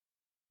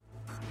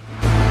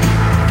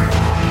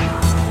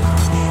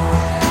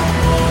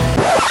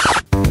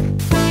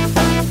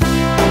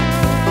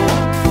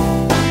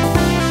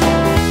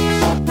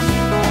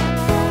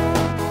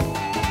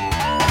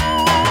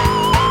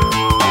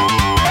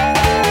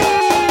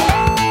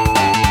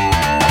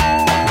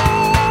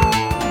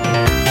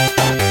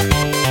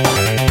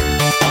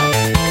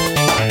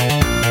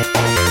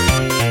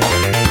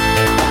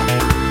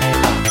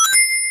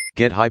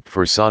Get hyped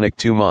for Sonic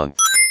 2 month.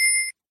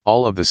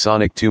 All of the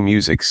Sonic 2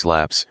 music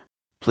slaps.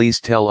 Please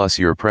tell us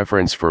your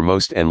preference for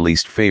most and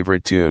least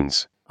favorite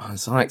tunes. On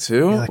Sonic 2?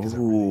 Yeah, like, it's a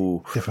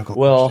really difficult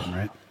well, question,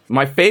 right?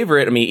 my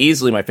favorite,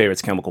 easily my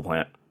favorite's Chemical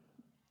Plant.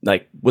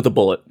 Like, with a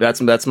bullet.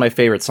 That's my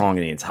favorite song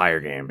in the entire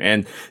game.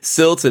 And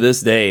still to this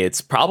day,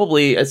 it's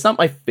not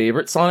my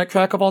favorite Sonic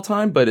track of all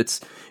time, but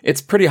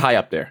it's pretty high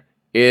up there.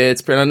 I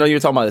know you were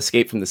talking about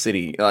Escape from the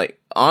City.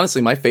 Like,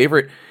 honestly, my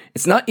favorite,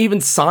 it's not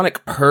even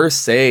Sonic per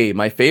se.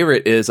 My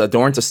favorite is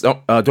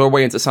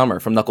Doorway into Summer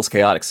from Knuckles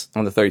Chaotix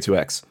on the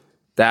 32X.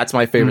 That's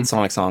my favorite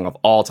Sonic song of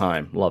all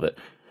time. Love it.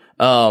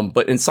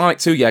 But in Sonic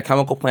 2, yeah,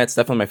 Chemical Plant's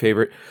definitely my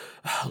favorite.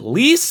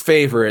 Least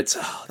favorite,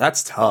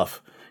 that's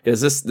tough.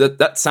 Because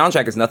that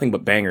soundtrack is nothing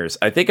but bangers.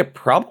 I think it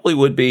probably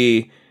would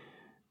be...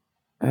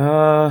 it's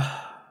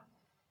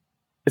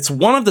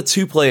one of the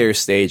 2-player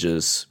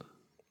stages.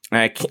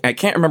 I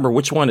can't remember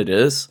which one it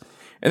is.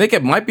 I think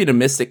it might be the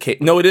Mystic Cave.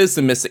 No, it is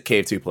the Mystic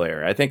Cave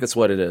 2-player. I think that's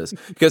what it is.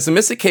 Because the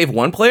Mystic Cave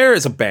 1-player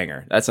is a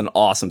banger. That's an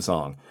awesome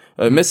song.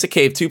 Mystic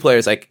Cave 2-player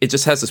is like, it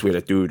just has this weird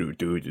like, do.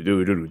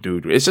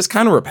 It's just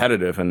kind of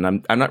repetitive, and I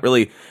didn't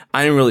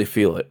really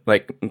feel it,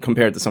 like,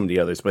 compared to some of the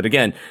others. But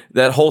again,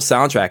 that whole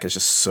soundtrack is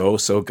just so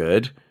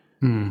good.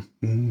 I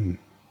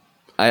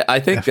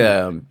think,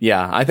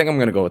 I think I'm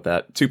going to go with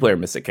that. 2-player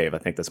Mystic Cave. I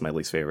think that's my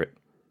least favorite.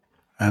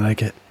 I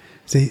like it.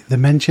 See, the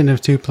mention of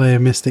 2-player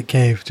Mystic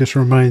Cave just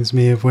reminds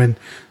me of when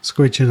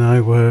Squidge and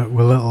I were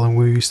little and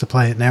we used to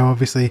play it. Now,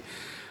 obviously,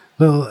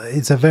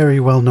 it's a very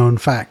well-known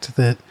fact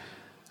that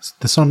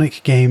the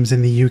Sonic games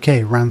in the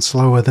UK ran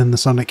slower than the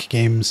Sonic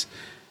games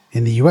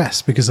in the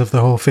US because of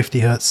the whole 50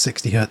 hertz,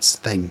 60 hertz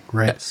thing,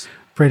 right? Yes.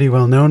 Pretty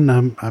well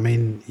known. I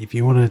mean, if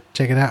you want to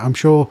check it out, I'm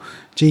sure,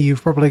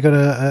 you've probably got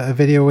a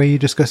video where you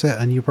discuss it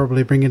and you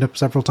probably bring it up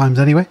several times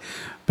anyway.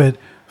 But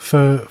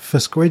for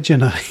Squidge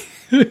and I,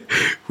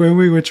 when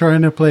we were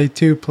trying to play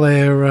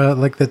 2-player,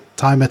 like the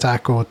Time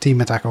Attack or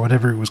Team Attack or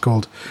whatever it was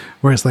called,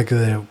 where it's like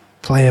the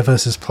player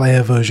versus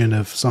player version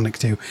of Sonic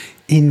 2,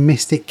 in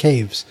Mystic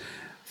Caves,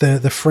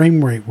 the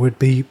frame rate would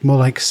be more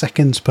like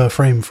seconds per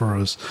frame for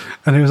us.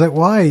 And it was like,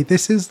 why?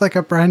 This is like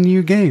a brand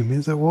new game.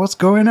 It's like, what's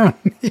going on?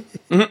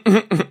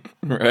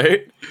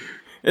 Right?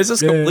 It's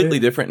just completely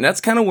different. And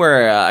that's kind of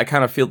where I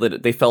kind of feel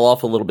that they fell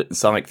off a little bit in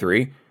Sonic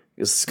 3.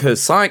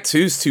 Because Sonic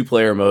 2's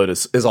 2-player mode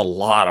is a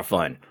lot of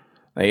fun.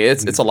 Like,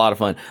 it's a lot of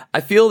fun. I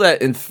feel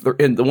that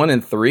in the one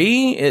in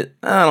 3,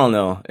 I don't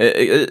know.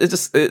 It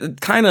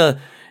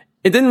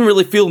didn't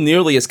really feel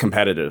nearly as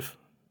competitive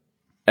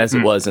as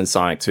it was in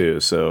Sonic 2.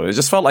 So it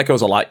just felt like it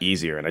was a lot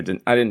easier, and I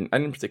didn't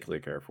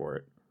particularly care for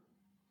it.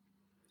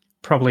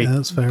 Probably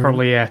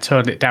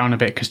toned it down a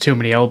bit because too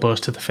many elbows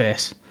to the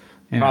face.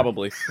 Yeah.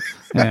 Probably.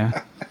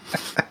 Yeah.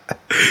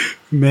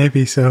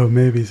 Maybe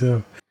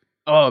so.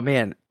 Oh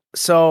man.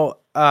 So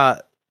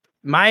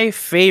my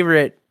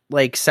favorite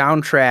like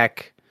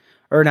soundtrack,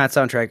 or not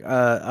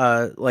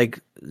soundtrack, like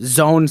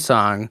zone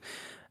song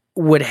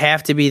would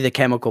have to be the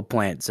Chemical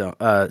Plant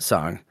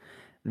song.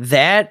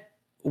 That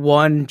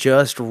one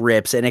just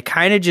rips, and it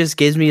kind of just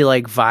gives me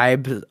like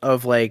vibes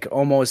of like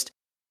almost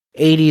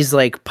 80s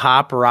like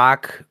pop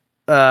rock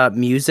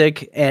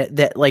music, and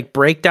that like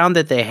breakdown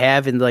that they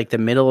have in like the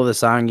middle of the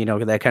song,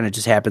 that kind of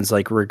just happens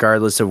like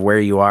regardless of where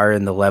you are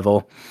in the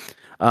level.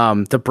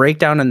 The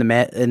breakdown in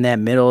that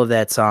middle of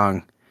that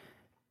song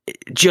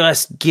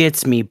just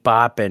gets me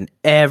bopping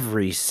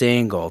every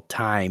single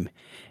time.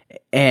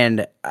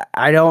 And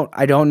I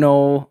don't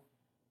know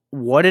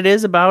what it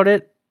is about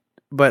it,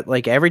 but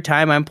like every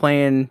time I'm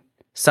playing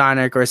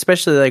Sonic, or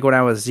especially like when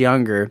I was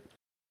younger,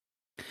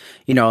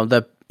 one of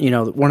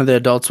the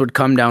adults would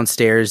come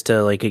downstairs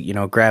to like,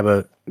 grab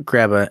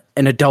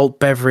an adult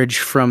beverage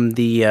from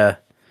the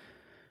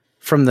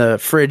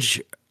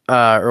fridge,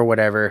 or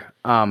whatever.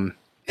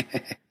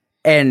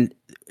 And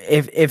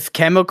if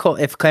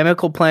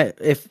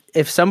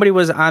somebody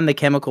was on the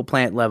Chemical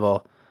Plant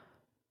level,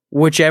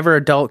 whichever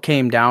adult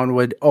came down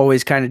would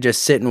always kind of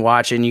just sit and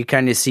watch, and you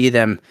kind of see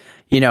them,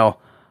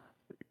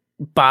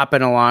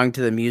 bopping along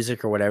to the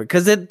music or whatever.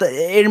 Because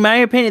in my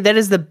opinion, that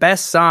is the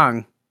best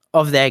song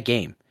of that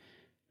game.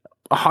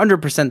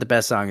 100% the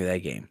best song of that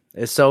game.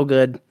 It's so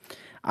good.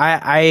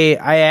 I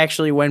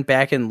actually went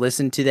back and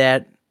listened to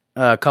that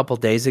a couple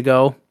days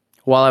ago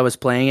while I was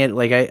playing it.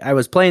 Like I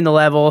was playing the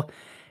level,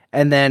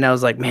 and then I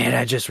was like, man,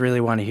 I just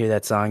really want to hear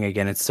that song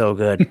again. It's so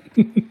good.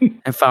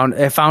 I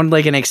found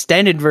like an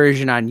extended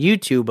version on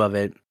YouTube of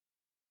it,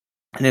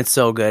 and it's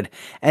so good.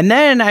 And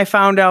then I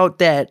found out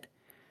that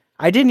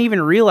I didn't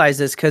even realize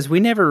this because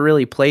we never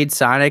really played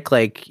Sonic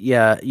like,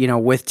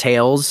 with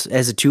Tails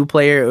as a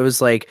 2-player. It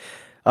was like,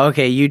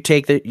 okay, you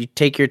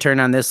take your turn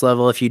on this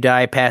level. If you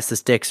die, pass the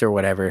sticks or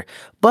whatever.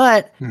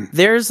 But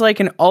there's like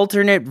an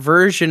alternate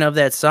version of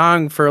that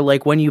song for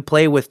like when you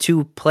play with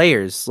 2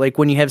 players, like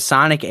when you have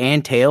Sonic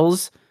and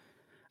Tails.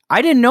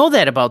 I didn't know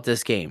that about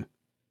this game.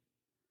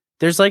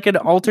 There's like an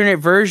alternate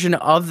version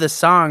of the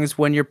songs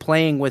when you're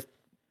playing with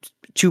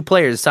 2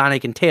 players,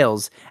 Sonic and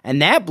Tails,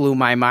 and that blew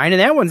my mind. And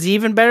that one's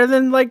even better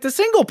than like the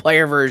single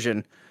player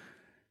version.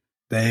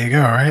 There you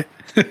go, right?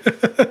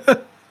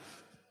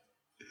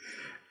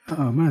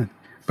 Oh man!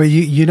 But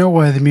you know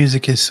why the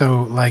music is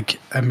so like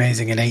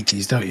amazing in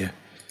 80s, don't you?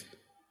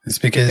 It's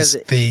because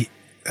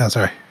oh,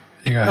 sorry.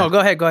 You go ahead. No, go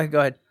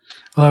ahead.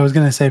 Well, I was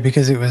going to say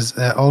because it was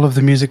all of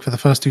the music for the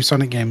first two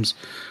Sonic games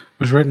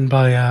was written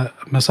by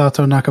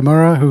Masato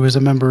Nakamura, who was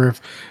a member of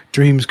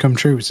Dreams Come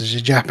True, which is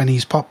a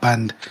Japanese pop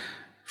band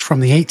from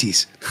the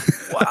 80s.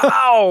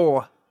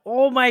 Wow!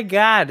 Oh my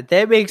god,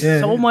 that makes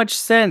so much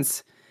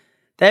sense.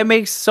 That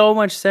makes so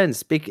much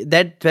sense.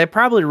 That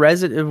probably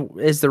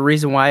is the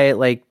reason why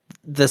like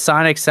the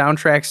Sonic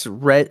soundtracks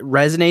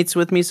resonates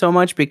with me so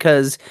much,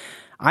 because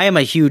I am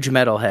a huge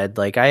metalhead.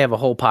 Like, I have a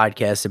whole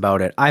podcast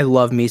about it. I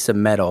love me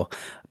some metal.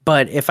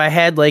 But if I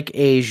had like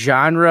a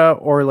genre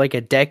or like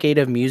a decade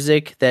of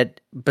music that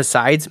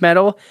besides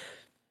metal,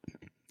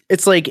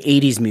 it's like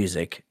 80s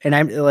music. And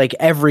I'm like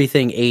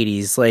everything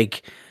 80s,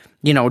 like,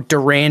 you know,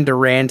 Duran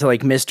Duran to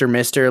like Mr.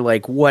 Mister,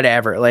 like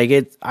whatever.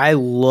 Like I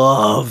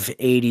love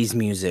 80s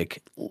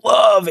music.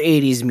 Love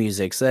 80s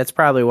music. So that's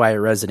probably why it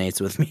resonates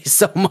with me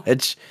so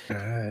much.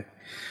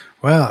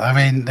 Well, I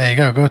mean, there you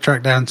go. Go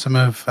track down some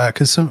of,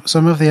 because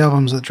some of the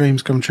albums that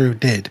Dreams Come True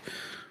did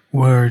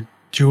were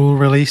dual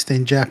released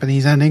in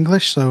Japanese and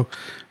English, so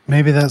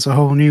maybe that's a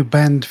whole new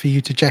band for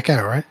you to check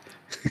out, right?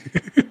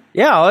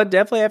 Yeah, I'll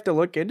definitely have to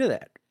look into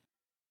that.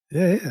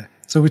 Yeah.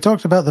 So we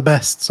talked about the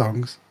best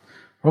songs.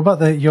 What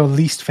about your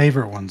least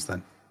favorite ones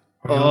then?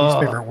 Or your least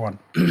favorite one?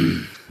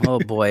 Oh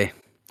boy.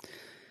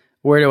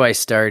 Where do I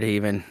start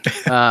even?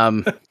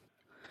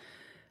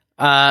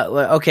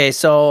 Okay,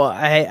 so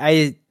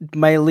I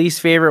my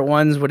least favorite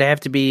ones would have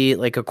to be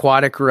like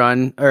Aquatic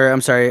Rune.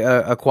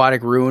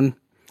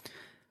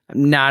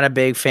 I'm not a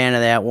big fan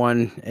of that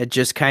one. It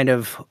just kind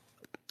of,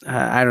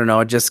 I don't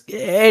know,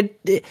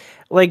 it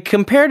like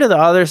compared to the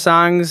other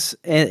songs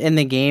in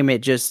the game,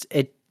 it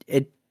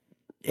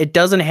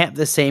doesn't have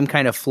the same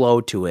kind of flow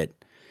to it.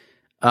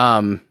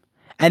 And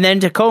then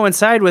to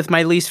coincide with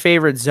my least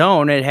favorite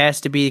zone, it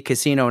has to be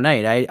Casino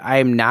Night.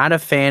 I'm not a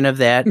fan of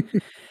that.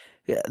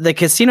 The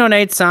Casino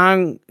Night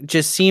song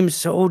just seems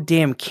so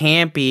damn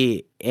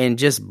campy and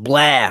just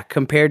blah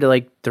compared to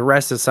like the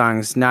rest of the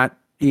songs, not,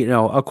 you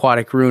know,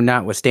 Aquatic Rune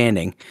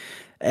notwithstanding.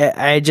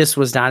 I just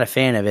was not a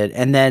fan of it.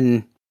 And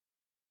then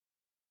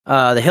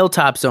the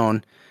Hilltop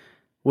Zone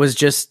was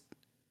just,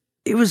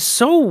 it was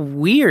so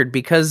weird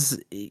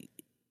because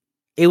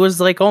it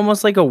was like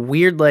almost like a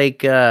weird, like,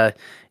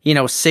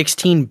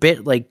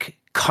 16-bit like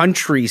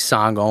country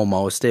song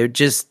almost.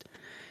 It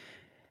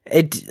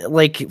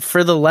like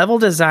for the level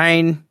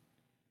design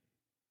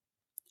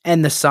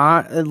and the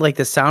song, like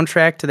the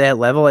soundtrack to that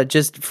level, it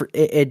just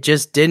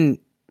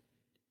didn't.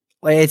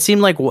 Like, it seemed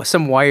like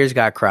some wires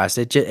got crossed.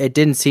 It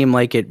didn't seem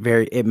like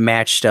it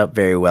matched up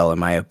very well in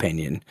my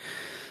opinion.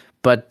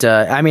 But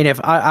I mean,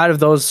 if out of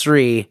those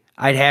three,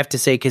 I'd have to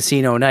say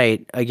Casino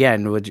Night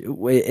again, which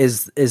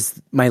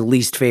is my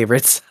least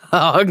favorite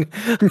song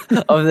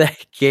of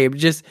that game.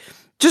 Just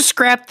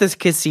scrap the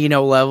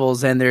casino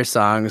levels and their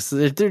songs.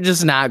 They're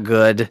just not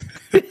good.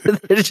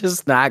 They're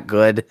just not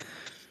good.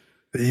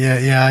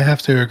 Yeah, I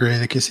have to agree.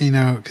 The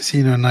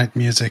Casino Night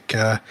music.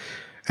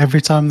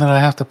 Every time that I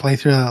have to play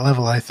through that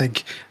level, I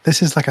think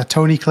this is like a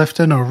Tony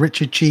Clifton or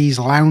Richard Cheese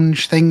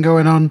lounge thing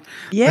going on.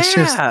 Yeah. It's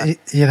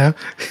just, you know.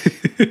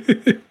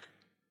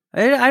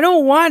 I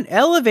don't want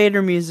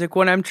elevator music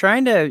when I'm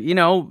trying to, you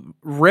know,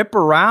 rip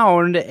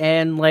around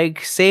and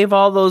like save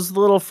all those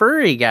little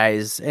furry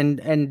guys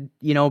and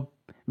you know,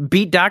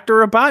 beat Dr.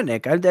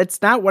 Robotnik.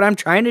 That's not what I'm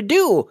trying to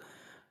do.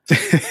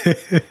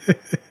 The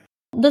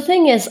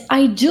thing is,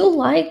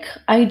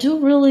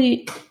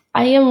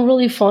 I am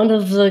really fond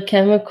of the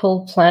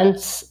Chemical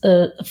Plants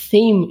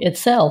theme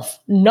itself,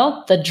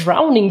 not the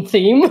drowning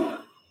theme.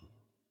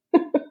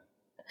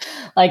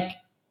 Like,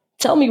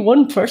 tell me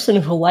one person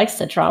who likes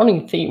the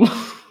drowning theme.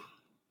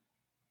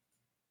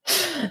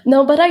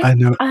 No, but I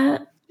know.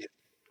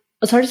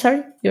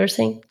 Sorry, you were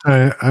saying?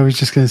 I was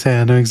just going to say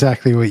I know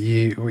exactly what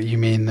you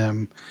mean.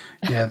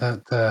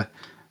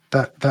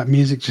 That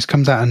music just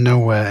comes out of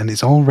nowhere and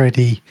it's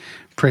already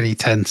pretty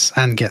tense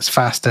and gets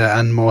faster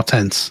and more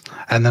tense,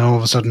 and then all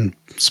of a sudden,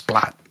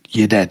 splat,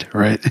 you're dead,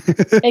 right?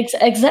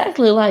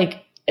 Exactly.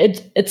 Like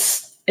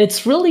it's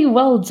really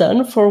well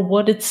done for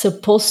what it's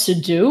supposed to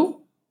do,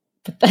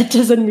 but that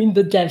doesn't mean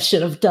the devs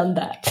should have done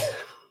that.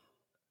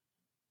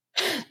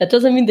 That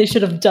doesn't mean they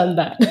should have done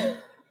that.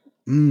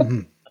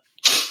 Mm-hmm.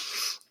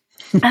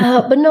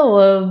 But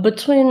no,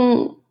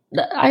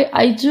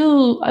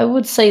 I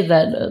would say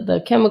that the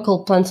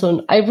Chemical Plant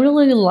Zone, I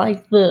really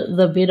like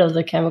the bit of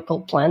the Chemical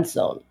Plant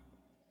Zone.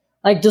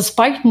 Like,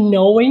 despite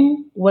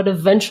knowing what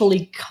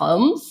eventually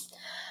comes,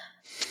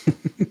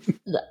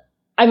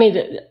 I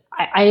mean,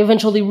 I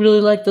eventually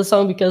really like the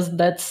song because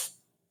that's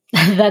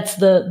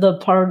the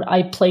part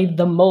I played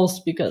the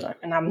most, because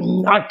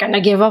I'm not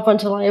gonna give up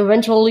until I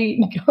eventually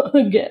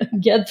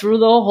get through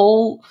the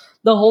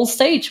whole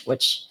stage,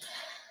 which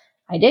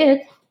I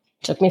did.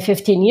 Took me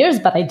 15 years,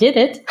 but I did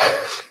it.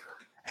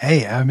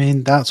 Hey, I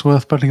mean, that's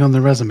worth putting on the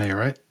resume,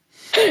 right?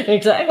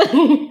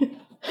 Exactly.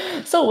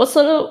 So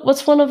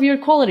what's one of your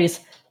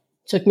qualities?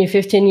 Took me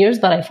 15 years,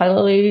 but I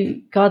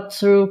finally got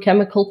through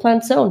Chemical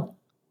Plant Zone.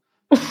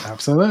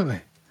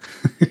 Absolutely.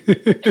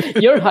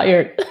 You're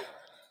hired.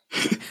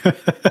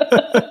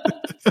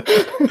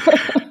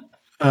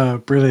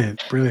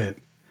 Brilliant.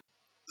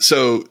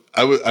 So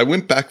I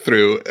went back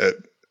through,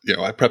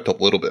 I prepped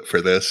a little bit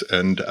for this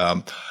and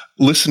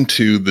listened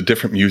to the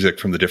different music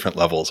from the different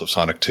levels of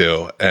Sonic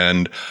 2.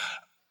 And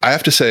I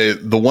have to say,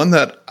 the one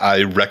that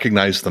I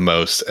recognize the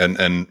most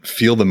and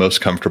feel the most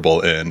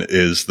comfortable in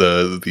is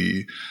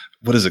the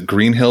what is it,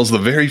 Green Hills, the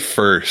very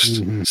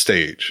first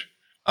stage.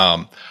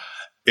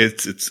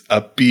 It's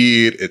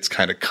upbeat, it's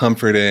kind of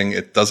comforting.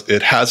 It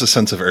has a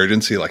sense of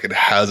urgency, like it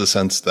has a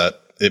sense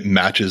that it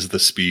matches the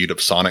speed of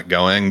Sonic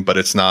going, but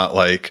it's not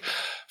like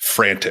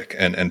frantic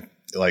and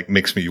like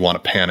makes me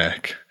want to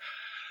panic.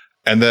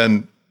 And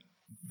then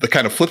the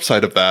kind of flip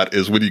side of that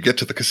is when you get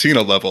to the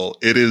casino level,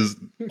 it is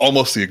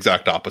almost the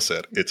exact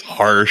opposite. It's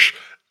harsh.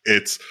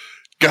 It's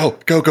go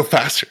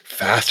faster.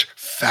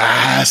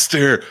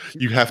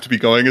 You have to be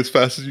going as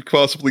fast as you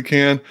possibly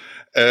can.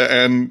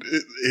 And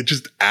it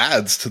just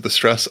adds to the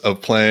stress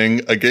of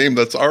playing a game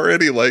that's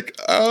already like,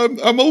 I'm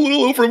a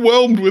little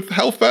overwhelmed with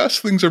how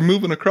fast things are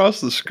moving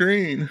across the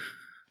screen.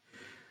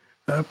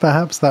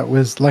 Perhaps that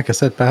was, like I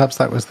said, perhaps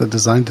that was the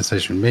design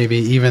decision. Maybe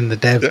even the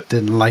dev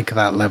didn't like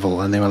that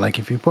level, and they were like,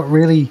 if we put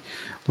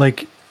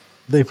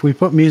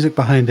music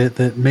behind it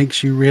that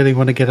makes you really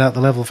want to get out the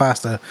level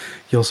faster,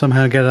 you'll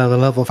somehow get out of the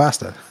level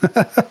faster.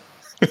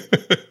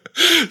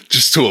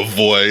 Just to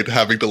avoid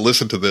having to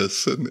listen to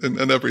this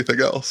and everything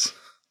else.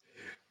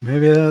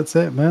 Maybe that's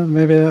it, man.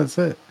 Maybe that's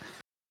it.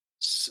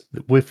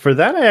 For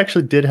that, I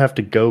actually did have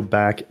to go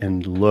back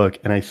and look,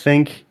 and I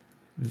think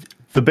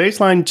the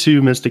baseline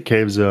to Mystic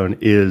Cave Zone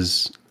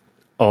is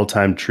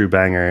all-time true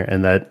banger,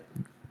 and that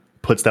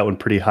puts that one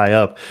pretty high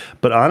up.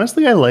 But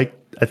honestly, I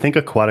think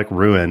Aquatic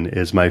Ruin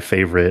is my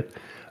favorite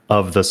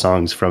of the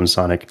songs from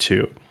Sonic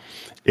 2.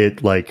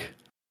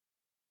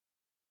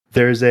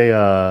 There's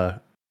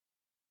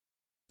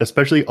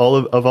especially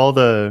all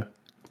the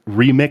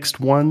remixed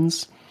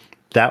ones,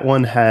 that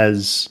one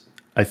has,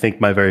 I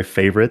think, my very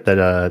favorite.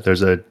 That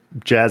there's a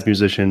jazz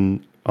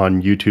musician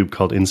on YouTube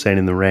called Insane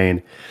in the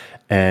Rain,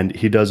 and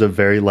he does a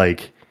very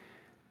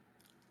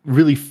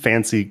really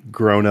fancy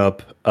grown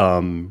up. I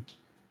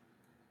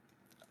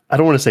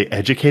don't want to say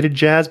educated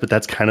jazz, but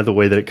that's kind of the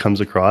way that it comes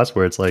across,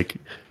 where it's like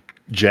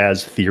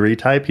jazz theory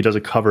type. He does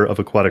a cover of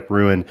Aquatic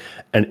Ruin,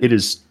 and it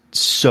is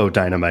so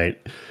dynamite.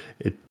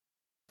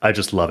 I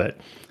just love it.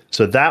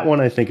 So that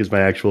one I think is my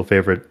actual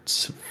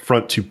favorite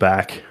front to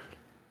back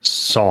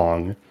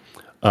song.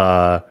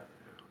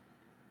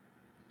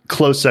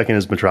 Close second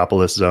is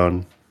Metropolis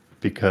Zone,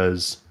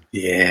 because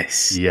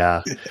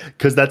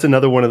because that's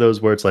another one of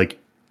those where it's like,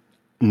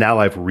 now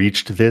I've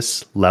reached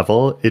this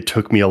level. It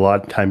took me a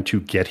lot of time to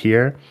get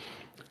here.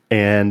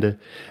 And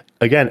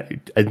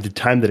again, at the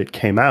time that it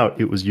came out,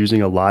 it was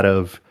using a lot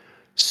of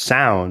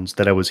sounds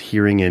that I was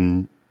hearing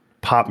in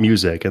pop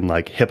music and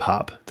like hip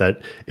hop,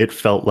 that it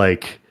felt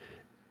like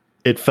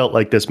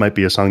this might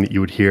be a song that you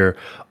would hear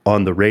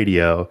on the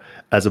radio,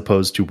 as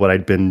opposed to what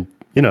I'd been,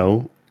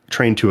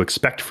 trained to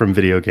expect from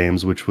video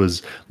games, which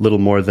was little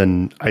more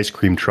than ice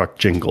cream truck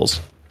jingles.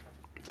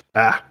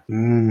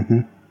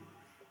 And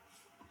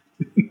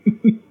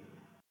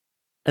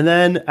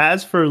then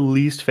as for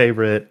least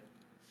favorite,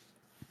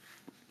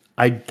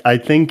 I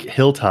think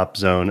Hilltop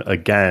Zone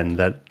again,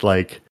 that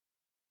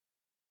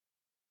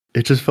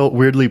it just felt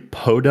weirdly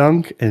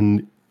podunk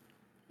and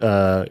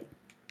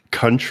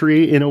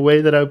country in a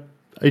way that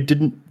I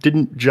didn't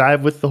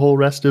jive with the whole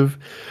rest of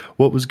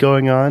what was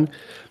going on.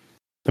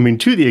 I mean,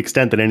 to the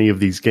extent that any of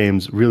these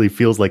games really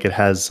feels like it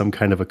has some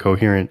kind of a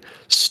coherent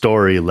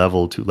story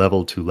level to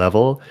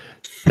level,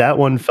 that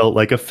one felt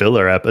like a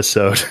filler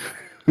episode.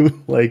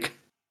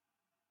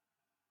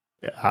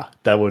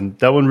 That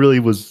one really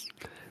was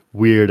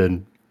weird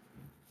and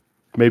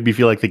made me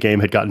feel like the game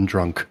had gotten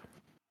drunk.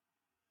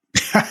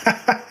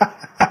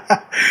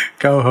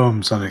 Go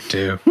home, Sonic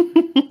 2.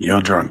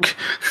 You're drunk.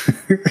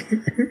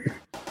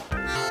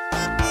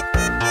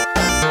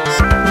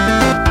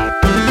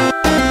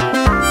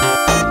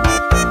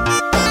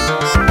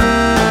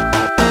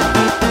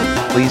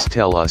 Please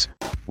tell us,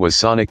 was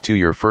Sonic 2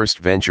 your first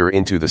venture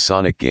into the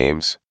Sonic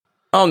games?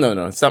 Oh,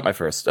 no, it's not my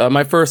first.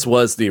 My first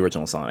was the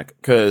original Sonic,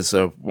 because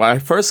when I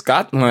first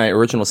got my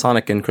original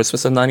Sonic in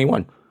Christmas of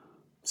 '91.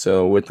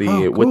 So with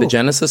the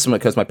Genesis,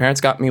 because my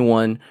parents got me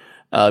one,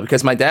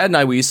 because my dad and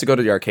I, we used to go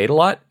to the arcade a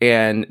lot,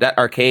 and that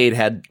arcade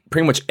had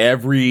pretty much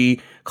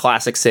every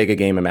classic Sega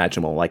game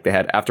imaginable. Like they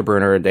had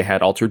Afterburner, they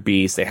had Altered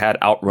Beast, they had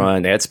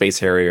Outrun, they had Space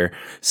Harrier.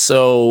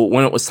 So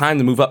when it was time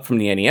to move up from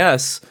the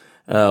NES,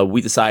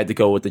 we decided to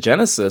go with the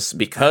Genesis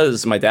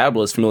because my dad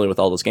was familiar with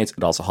all those games.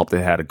 It also helped that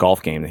they had a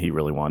golf game that he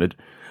really wanted.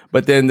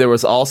 But then there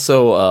was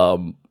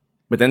also,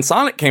 but then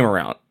Sonic came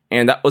around,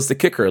 and that was the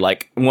kicker.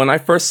 Like when I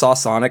first saw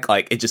Sonic,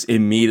 it just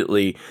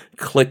immediately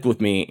clicked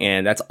with me,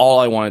 and that's all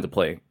I wanted to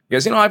play.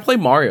 Because, I played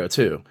Mario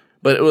too,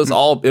 but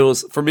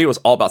for me, it was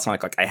all about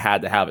Sonic. Like I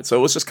had to have it. So it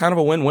was just kind of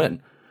a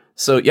win-win.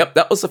 So yep,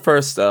 that was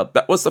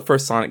the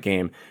first Sonic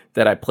game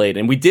that I played,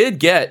 and we did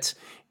get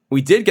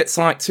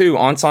Sonic 2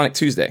 on Sonic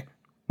Tuesday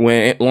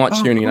when it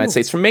launched here in the United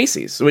States from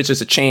Macy's, which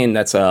is a chain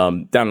that's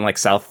down in like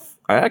South.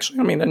 Actually,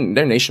 I mean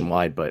they're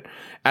nationwide, but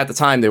at the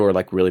time they were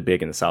like really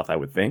big in the South, I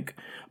would think.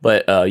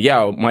 But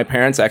yeah, my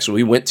parents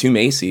we went to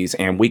Macy's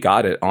and we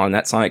got it on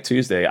that Sonic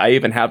Tuesday. I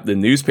even have the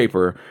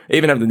newspaper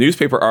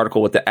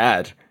article with the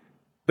ad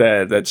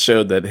that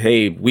showed that,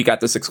 hey, we got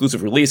this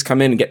exclusive release.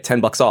 Come in and get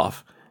 $10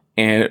 off,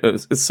 and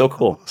it's so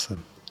cool.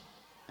 Awesome.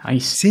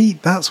 Nice. See,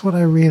 that's what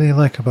I really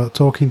like about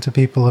talking to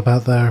people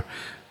about their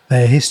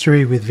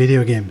history with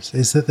video games.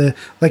 Is that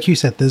like you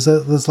said,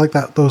 there's like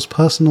those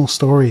personal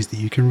stories that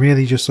you can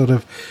really just sort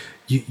of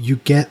you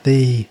get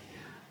the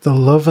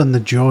love and the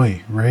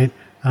joy, right?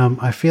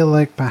 I feel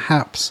like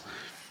perhaps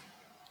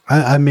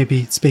I may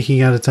be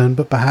speaking out of turn,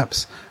 but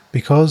perhaps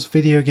because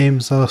video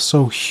games are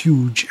so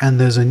huge and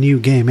there's a new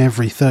game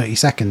every 30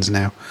 seconds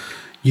now,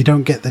 you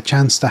don't get the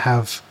chance to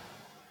have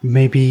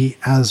maybe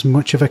as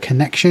much of a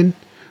connection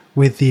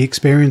with the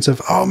experience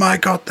of, oh my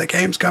god, the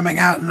game's coming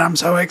out and I'm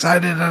so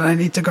excited and I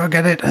need to go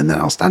get it, and then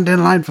I'll stand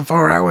in line for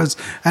 4 hours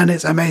and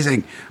it's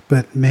amazing.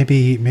 But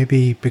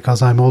maybe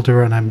because I'm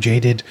older and I'm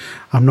jaded,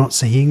 I'm not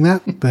seeing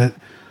that, but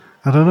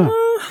I don't know.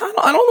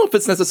 I don't know if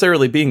it's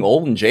necessarily being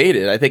old and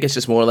jaded. I think it's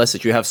just more or less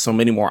that you have so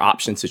many more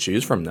options to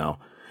choose from now.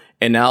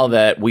 And now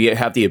that we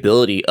have the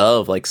ability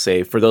of, like,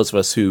 say, for those of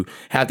us who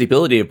have the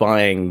ability of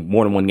buying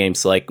more than one game,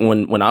 so like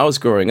when I was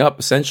growing up,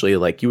 essentially,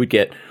 like, you would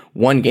get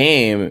one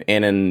game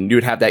and then you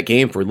would have that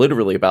game for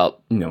literally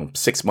about,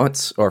 6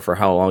 months, or for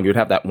how long you would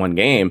have that one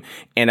game.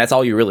 And that's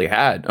all you really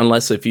had,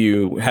 unless if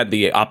you had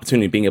the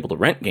opportunity of being able to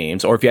rent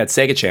games, or if you had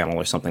Sega Channel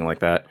or something like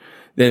that.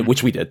 Then,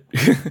 which we did,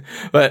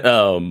 but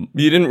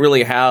you didn't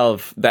really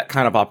have that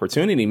kind of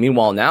opportunity.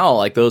 Meanwhile, now,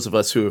 like, those of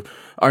us who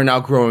are now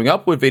growing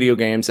up with video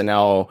games, and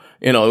now,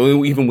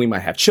 even we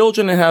might have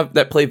children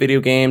that play video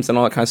games and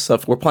all that kind of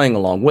stuff, we're playing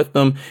along with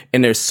them.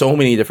 And there's so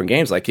many different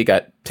games. Like, you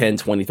got 10,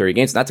 20, 30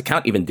 games, not to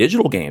count even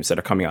digital games that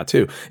are coming out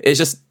too. It's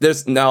just,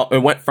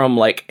 it went from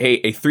like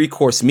a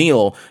 3-course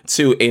meal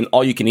to an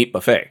all-you-can-eat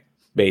buffet,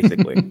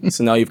 basically.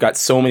 So now you've got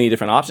so many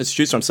different options to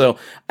choose from. So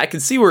I can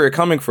see where you're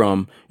coming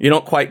from. You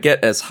don't quite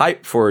get as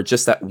hyped for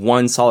just that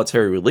one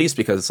solitary release,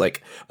 because it's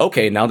like,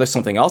 okay, now there's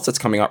something else that's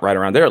coming out right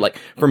around there. Like,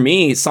 for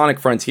me, Sonic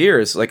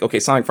Frontiers, like, okay,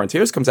 Sonic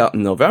Frontiers comes out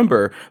in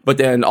November, but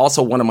then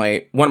also one of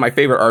my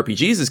favorite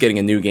RPGs is getting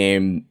a new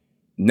game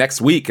next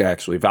week,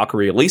 actually,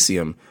 Valkyrie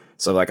Elysium.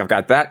 So, like, I've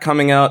got that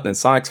coming out, then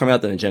Sonic's coming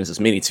out, then Genesis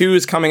Mini 2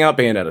 is coming out,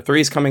 Bayonetta 3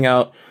 is coming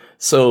out.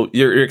 So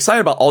you're excited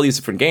about all these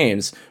different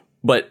games.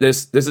 But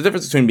there's a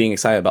difference between being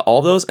excited about all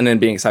of those and then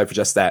being excited for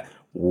just that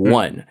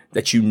one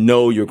that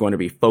you're going to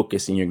be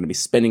focused and you're going to be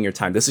spending your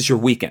time. This is your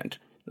weekend.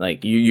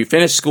 Like, you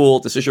finish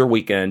school, this is your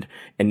weekend,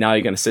 and now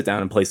you're going to sit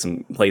down and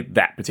play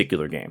that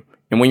particular game.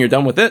 And when you're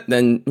done with it,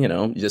 then,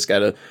 you just got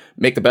to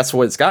make the best of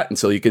what it's got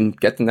until you can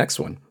get the next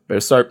one. Better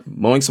start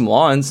mowing some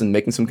lawns and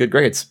making some good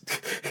grades.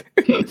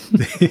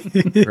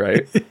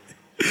 Right?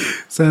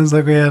 Sounds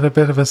like we had a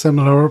bit of a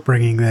similar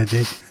upbringing there,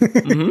 Jake.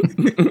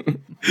 Mm-hmm.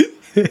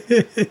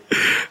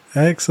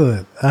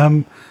 Excellent.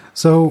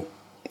 So,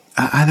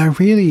 and I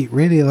really,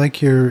 really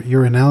like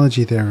your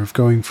analogy there of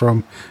going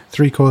from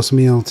 3-course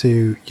meal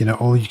to,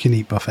 all you can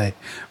eat buffet.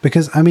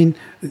 Because, I mean,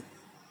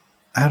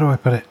 how do I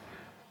put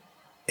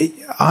it?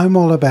 I'm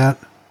all about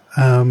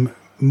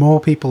more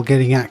people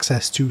getting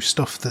access to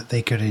stuff that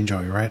they could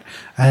enjoy, right?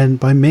 And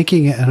by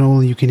making it an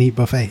all you can eat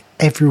buffet,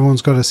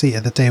 everyone's got a seat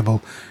at the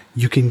table.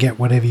 You can get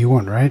whatever you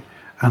want, right?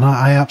 And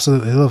I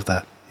absolutely love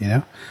that,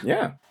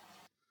 Yeah.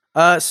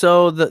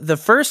 So the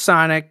first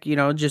Sonic,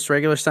 just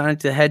regular Sonic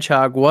the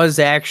Hedgehog, was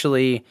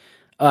actually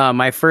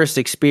my first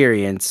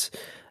experience.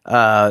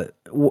 My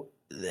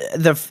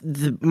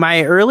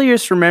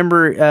earliest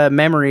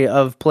memory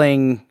of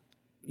playing,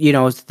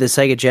 the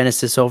Sega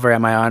Genesis over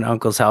at my aunt and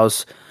uncle's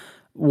house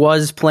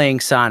was playing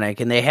Sonic,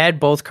 and they had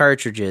both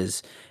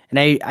cartridges. And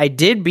I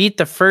did beat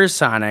the first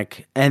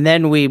Sonic, and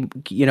then we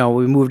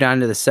moved on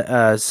to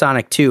the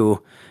Sonic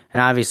 2.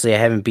 And obviously I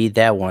haven't beat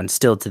that one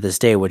still to this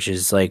day, which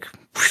is like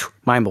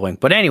mind-blowing.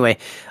 But anyway,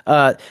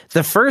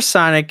 the first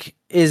Sonic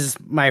is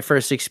my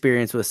first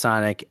experience with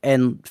Sonic.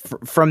 And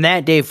from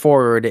that day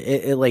forward,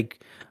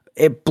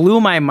 it blew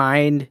my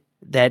mind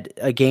that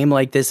a game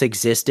like this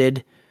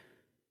existed.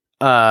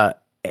 And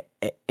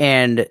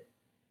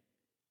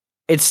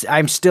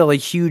I'm still a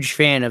huge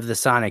fan of the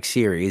Sonic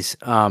series.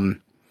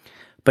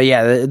 But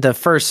yeah, the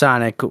first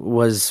Sonic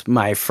was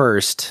my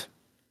first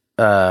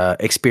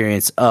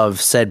experience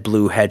of said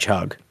blue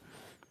hedgehog.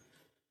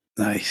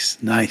 Nice.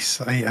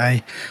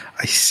 I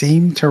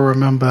seem to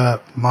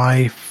remember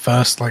my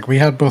first, we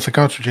had both the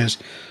cartridges.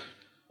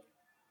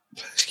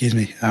 Excuse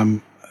me.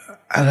 And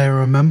I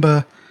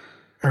remember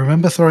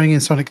throwing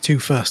in Sonic 2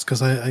 first,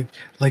 because I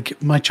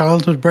my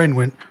childhood brain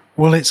went,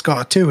 well, it's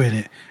got a 2 in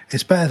it.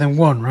 It's better than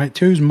 1, right?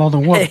 2's more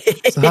than 1,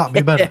 so that'll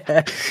be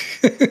better.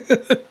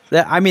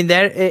 That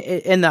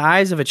in the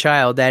eyes of a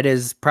child, that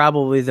is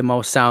probably the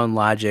most sound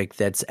logic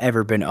that's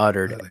ever been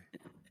uttered.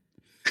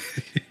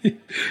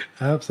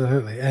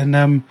 Absolutely.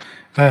 And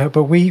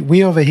but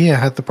we over here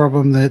had the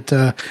problem that,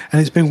 and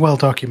it's been well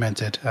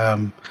documented,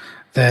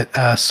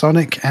 that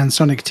Sonic and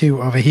Sonic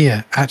 2 over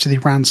here actually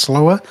ran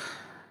slower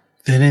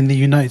than in the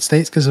United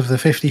States because of the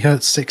 50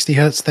 hertz, 60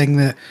 hertz thing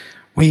that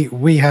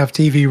we have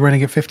TV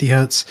running at 50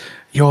 hertz.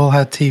 You all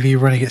had TV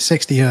running at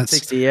 60 hertz.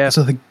 60, yeah.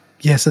 So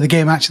the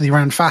game actually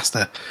ran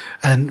faster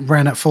and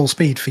ran at full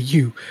speed for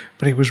you,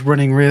 but it was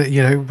running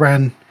really,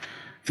 ran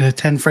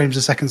 10 frames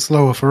a second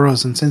slower for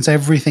us. And since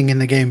everything in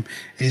the game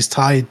is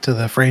tied to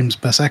the frames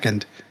per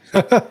second,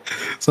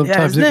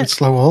 sometimes it would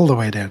slow all the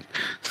way down.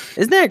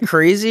 Isn't that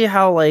crazy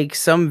how like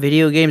some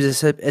video games,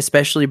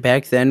 especially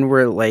back then,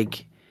 were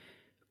like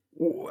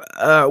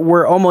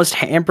were almost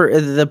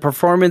hampered? The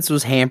performance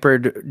was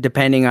hampered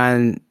depending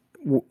on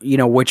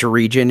which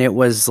region it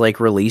was like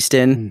released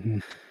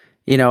in.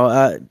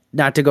 Mm-hmm.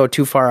 Not to go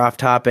too far off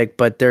topic,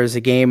 but there's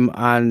a game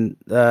on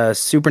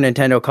Super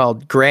Nintendo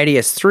called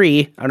Gradius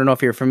 3. I don't know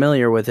if you're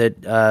familiar with it.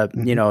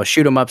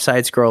 Shoot 'em up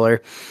side scroller.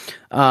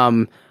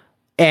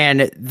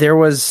 And there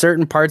was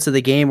certain parts of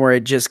the game where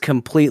it just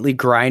completely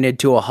grinded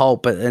to a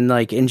halt, but then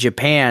like in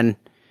Japan,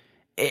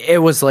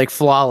 it was like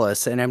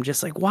flawless. And I'm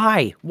just like,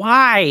 why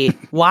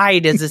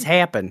does this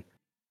happen?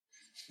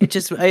 It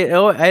just,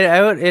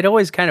 it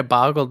always kind of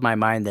boggled my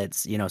mind that,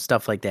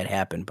 stuff like that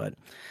happened, but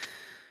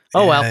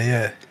well,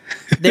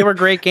 they were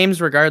great games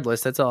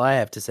regardless. That's all I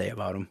have to say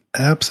about them.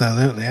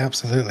 Absolutely.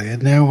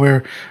 And now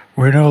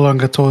we're no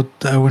longer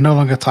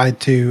tied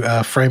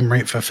to frame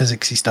rate for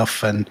physicsy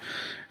stuff, and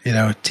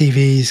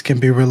TVs can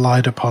be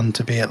relied upon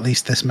to be at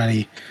least this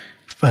many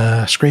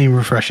screen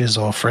refreshes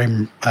or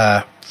frame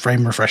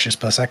refreshes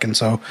per second.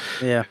 So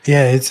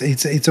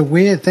it's a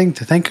weird thing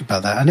to think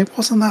about that, and it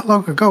wasn't that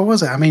long ago,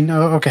 was it? I mean,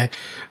 okay,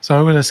 so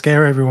I'm going to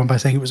scare everyone by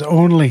saying it was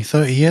only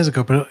 30 years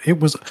ago, but it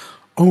was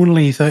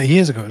only 30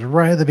 years ago. It was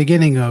right at the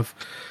beginning of,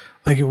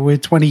 like, we're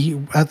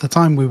 20 at the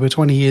time. We were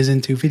 20 years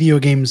into video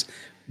games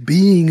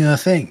being a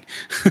thing.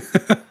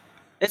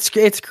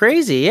 It's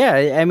crazy,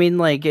 yeah. I mean,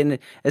 like, and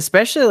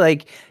especially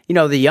like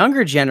the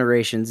younger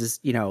generations is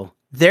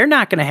they're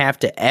not going to have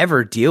to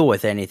ever deal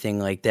with anything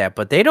like that,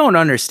 but they don't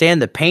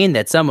understand the pain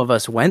that some of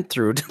us went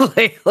through to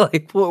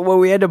like when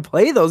we had to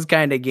play those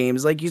kind of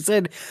games. Like you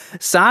said,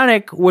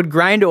 Sonic would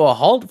grind to a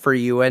halt for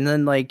you, and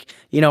then like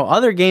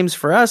other games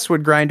for us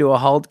would grind to a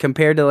halt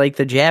compared to like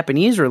the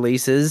Japanese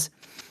releases.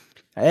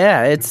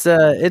 Yeah,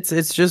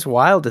 it's just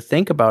wild to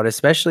think about,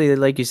 especially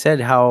like you said,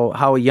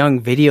 how young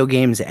video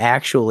games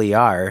actually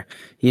are.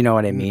 You know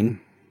what I mean?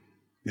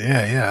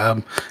 Yeah.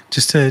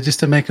 Just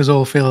to make us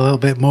all feel a little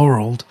bit more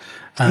old.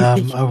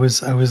 I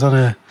was on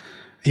a,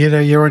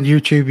 you're on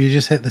YouTube, you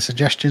just hit the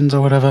suggestions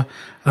or whatever.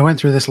 I went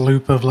through this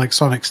loop of like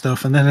Sonic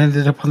stuff, and then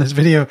ended up on this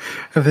video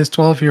of this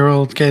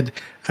 12-year-old kid.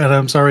 And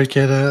I'm sorry,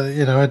 kid,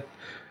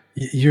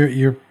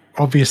 you're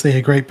obviously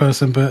a great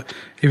person, but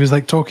he was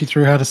like talking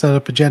through how to set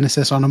up a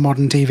Genesis on a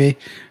modern TV.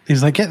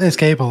 He's like, get this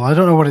cable. I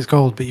don't know what it's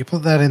called, but you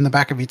put that in the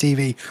back of your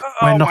TV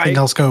where nothing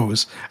else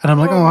goes. And I'm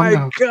like, oh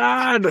my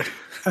God.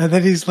 And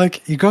then he's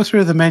like, you go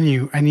through the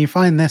menu and you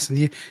find this, and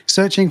you're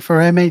searching for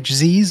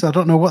MHZs. I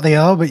don't know what they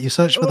are, but you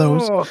search for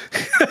those.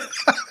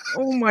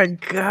 Oh my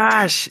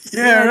gosh.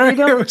 Yeah, right.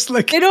 It was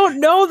like, they don't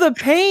know the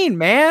pain,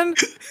 man.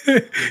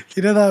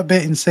 You know that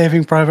bit in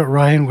Saving Private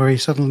Ryan where he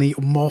suddenly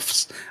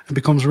morphs and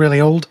becomes really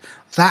old?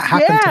 That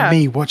happened to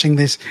me watching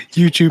this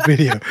YouTube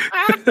video.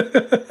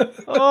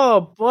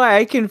 Oh boy,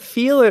 I can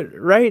feel it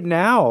right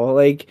now.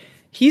 Like,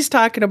 he's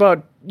talking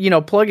about,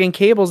 plugging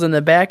cables in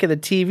the back of the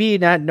TV,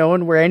 not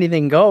knowing where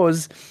anything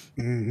goes.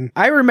 Mm-hmm.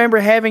 I remember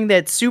having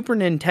that Super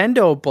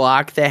Nintendo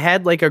block that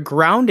had like a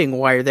grounding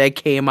wire that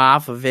came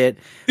off of it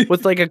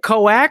with like a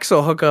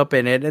coaxial hookup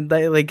in it. And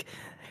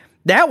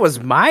that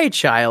was my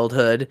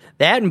childhood.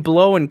 That and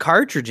blowing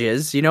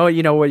cartridges, where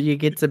you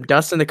get some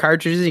dust in the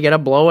cartridges, you got to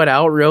blow it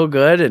out real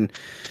good. And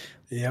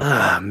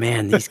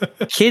man, these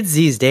kids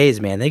these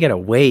days, man, they got it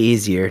way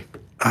easier.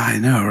 I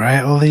know,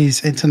 right? All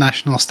these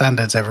international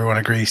standards everyone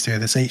agrees to,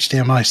 this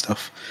HDMI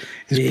stuff.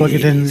 You plug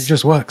it in, it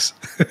just works.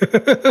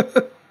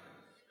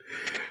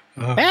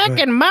 Back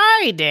in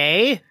my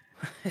day.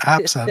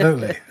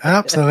 Absolutely.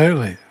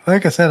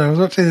 Like I said, I was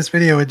watching this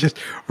video and just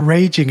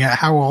raging at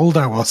how old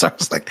I was. I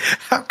was like,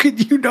 how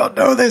could you not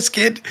know this,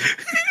 kid?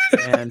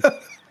 Man,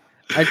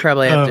 I'd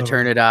probably have to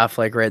turn it off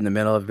like right in the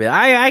middle of it.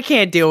 I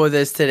can't deal with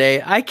this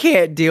today.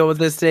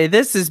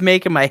 This is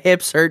making my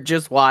hips hurt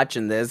just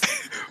watching this.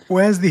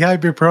 Where's the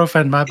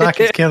ibuprofen? My back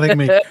is killing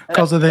me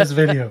because of this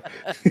video.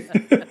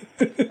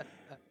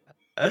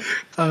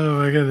 Oh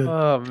my goodness.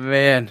 Oh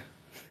man.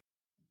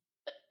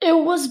 It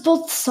was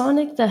both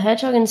Sonic the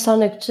Hedgehog and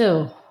Sonic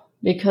 2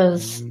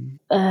 because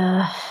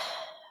I'm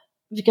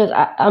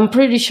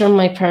pretty sure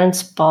my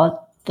parents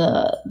bought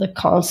the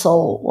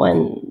console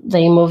when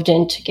they moved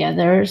in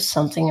together,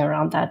 something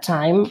around that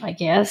time, I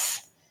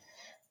guess.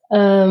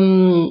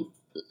 And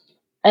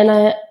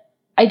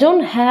I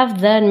don't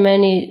have that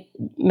many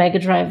Mega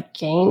Drive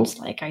games.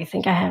 Like, I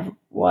think I have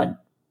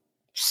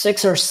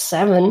 6 or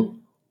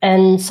 7,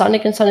 and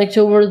Sonic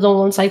 2 were the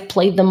ones I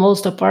played the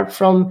most, apart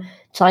from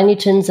Tiny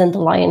Toons and The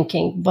Lion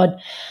King. But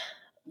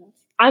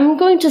I'm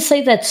going to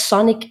say that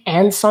Sonic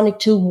and Sonic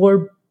 2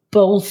 were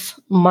both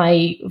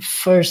my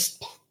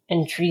first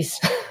entries.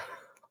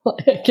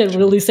 I can't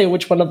really say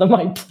which one of them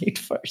I played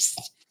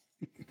first.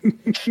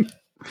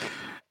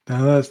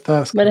 No,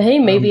 that's but hey,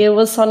 maybe it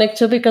was Sonic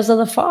 2 because of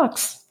the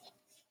fox.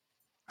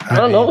 I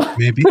don't know.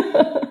 Maybe.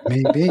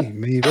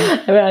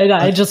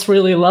 I just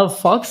really love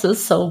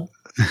foxes, so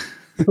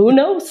who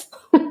knows?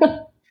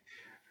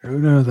 Who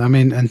knows? I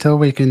mean, until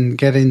we can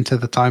get into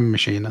the time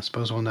machine, I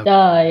suppose we'll never.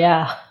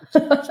 Yeah.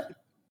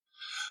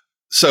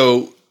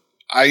 So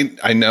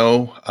I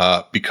know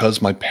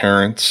because my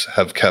parents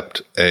have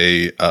kept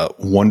a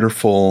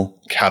wonderful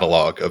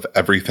catalog of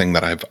everything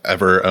that I've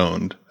ever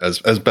owned as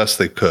best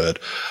they could,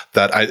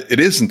 that it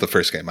isn't the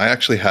first game. I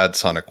actually had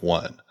Sonic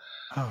 1.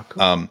 Oh,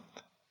 cool.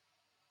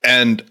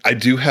 And I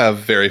do have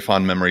very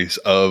fond memories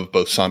of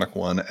both Sonic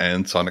 1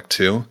 and Sonic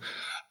 2.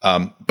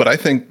 But I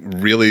think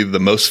really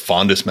the most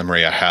fondest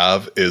memory I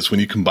have is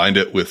when you combined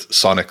it with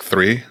Sonic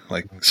 3.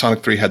 Like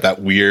Sonic 3 had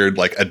that weird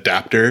like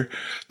adapter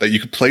that you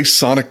could play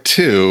Sonic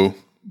 2,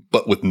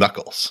 but with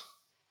Knuckles.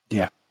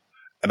 Yeah.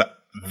 And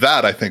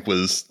that I think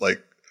was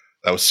like,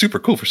 that was super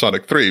cool for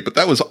Sonic 3, but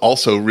that was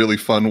also a really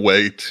fun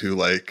way to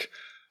like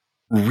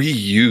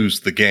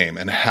reuse the game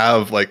and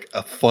have like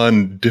a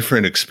fun,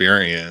 different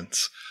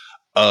experience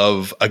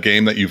of a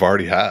game that you've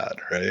already had,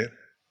 right?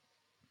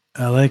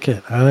 I like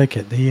it.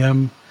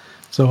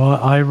 So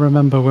I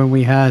remember when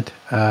we had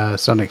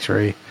Sonic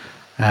 3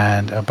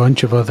 and a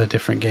bunch of other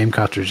different game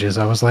cartridges,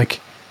 I was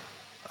like,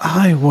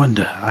 I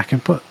wonder, I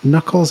can put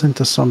Knuckles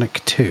into Sonic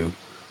 2.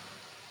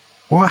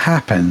 What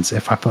happens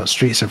if I put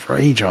Streets of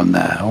Rage on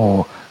there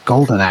or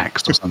Golden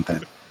Axe or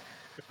something?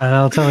 And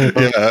I'll tell you,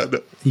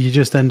 you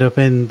just end up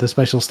in the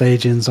special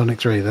stage in Sonic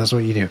 3. That's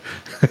what you do.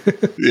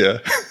 Yeah.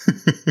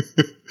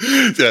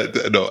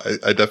 No,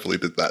 I definitely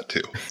did that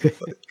too.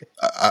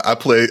 I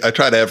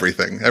tried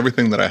everything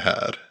that I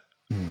had.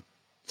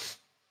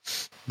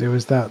 There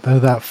was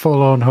that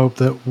full-on hope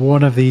that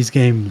one of these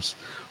games,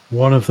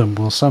 one of them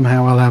will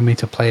somehow allow me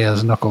to play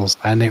as Knuckles,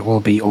 and it will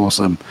be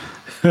awesome.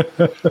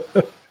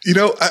 You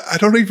know, I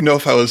don't even know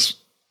if I was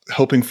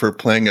hoping for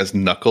playing as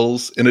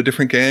Knuckles in a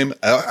different game.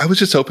 I was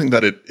just hoping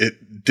that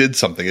it did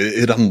something.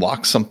 It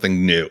unlocked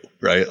something new,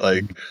 right?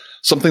 Like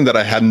something that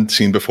I hadn't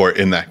seen before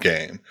in that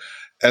game.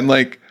 And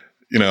like,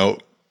 you know,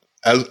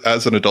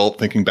 as an adult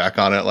thinking back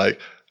on it, like,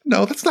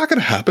 no, that's not going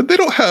to happen. They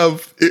don't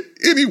have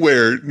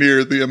anywhere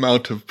near the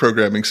amount of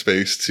programming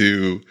space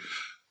to,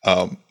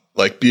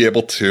 like be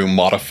able to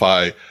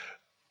modify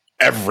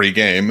every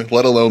game,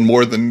 let alone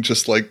more than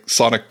just like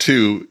Sonic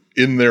 2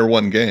 in their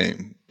one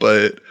game.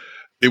 But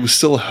it was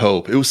still a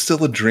hope. It was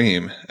still a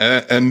dream.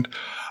 And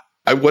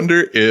I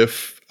wonder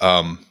if,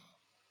 now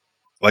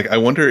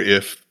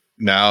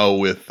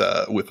with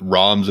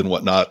ROMs and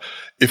whatnot,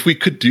 if we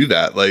could do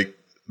that, like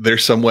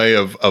there's some way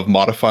of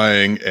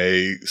modifying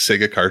a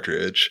Sega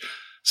cartridge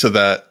so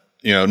that,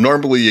 you know,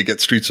 normally you get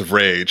Streets of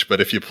Rage,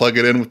 but if you plug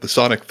it in with the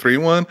Sonic 3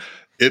 one,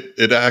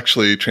 it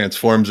actually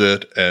transforms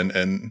it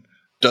and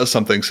does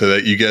something so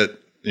that you get,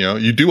 you know,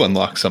 you do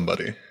unlock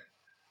somebody.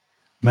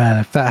 Man,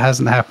 if that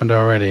hasn't happened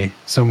already,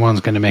 someone's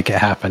going to make it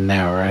happen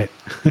now, right?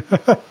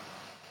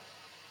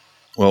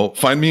 Well,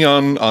 find me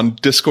on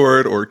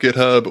Discord or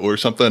GitHub or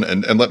something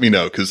and let me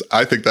know, because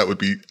I think that would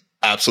be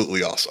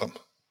absolutely awesome.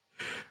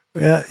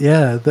 Yeah.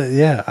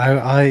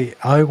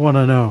 I want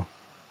to know.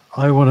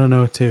 I want to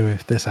know too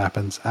if this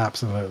happens.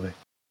 Absolutely.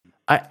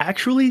 I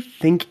actually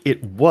think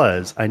it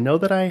was. I know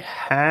that I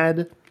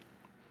had...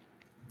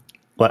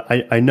 But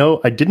I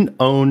know I didn't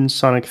own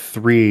Sonic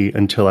 3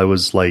 until I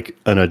was like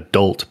an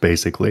adult,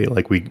 basically.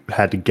 Like we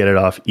had to get it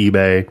off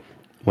eBay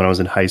when I was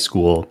in high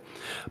school.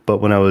 But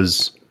when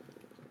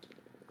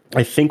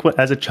I think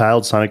as a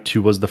child, Sonic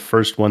 2 was the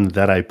first one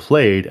that I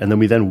played. And then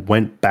we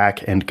went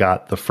back and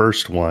got the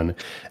first one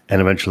and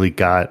eventually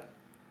got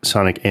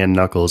Sonic and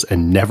Knuckles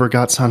and never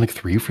got Sonic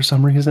 3 for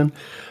some reason.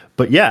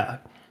 But yeah,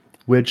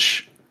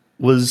 which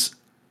was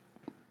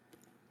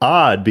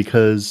odd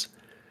because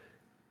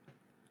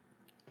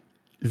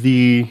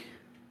the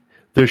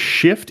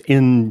shift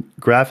in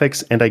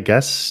graphics and I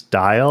guess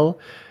style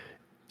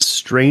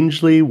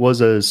strangely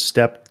was a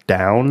step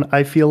down,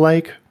 I feel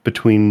like,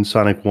 between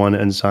Sonic 1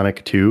 and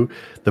Sonic 2.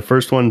 The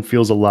first one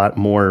feels a lot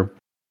more,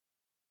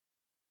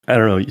 I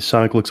don't know,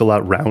 Sonic looks a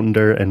lot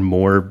rounder and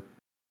more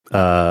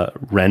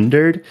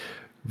rendered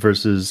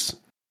versus,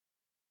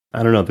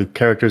 I don't know, the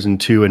characters in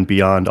 2 and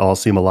beyond all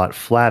seem a lot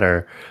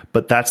flatter,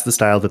 but that's the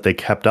style that they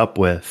kept up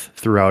with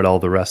throughout all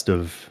the rest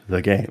of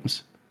the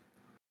games.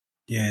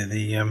 Yeah,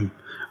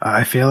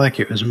 I feel like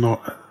it was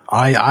more.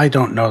 I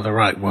don't know the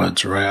right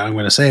words, right? I'm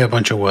going to say a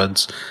bunch of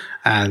words,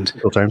 and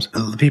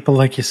people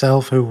like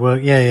yourself who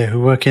work, who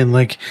work in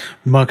like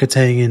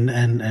marketing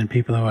and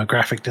people who are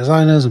graphic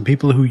designers and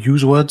people who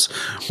use words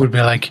would be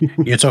like,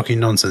 "You're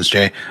talking nonsense,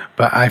 Jay."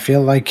 But I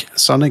feel like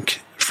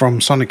Sonic from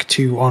Sonic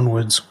 2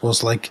 onwards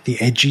was like the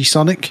edgy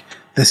Sonic.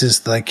 This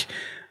is like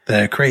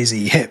the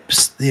crazy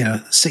hips,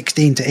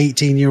 16 to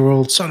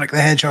 18-year-old Sonic the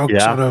Hedgehog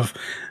sort of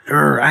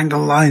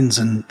angle lines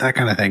and that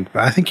kind of thing.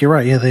 But I think you're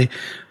right. Yeah,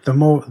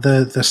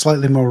 the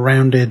slightly more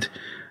rounded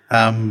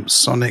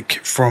Sonic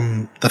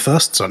from the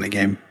first Sonic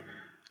game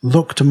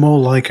looked more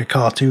like a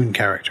cartoon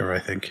character, I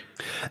think.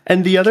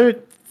 And the other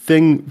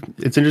thing,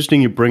 it's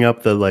interesting you bring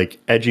up the like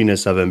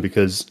edginess of him,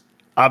 because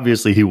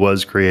obviously he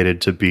was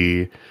created to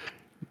be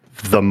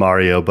the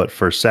Mario, but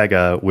for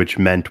Sega, which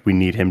meant we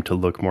need him to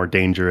look more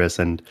dangerous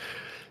and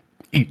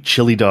eat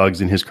chili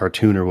dogs in his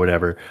cartoon or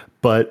whatever.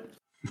 But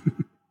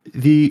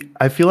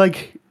I feel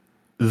like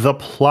the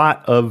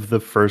plot of the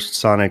first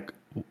Sonic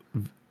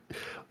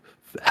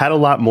had a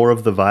lot more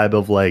of the vibe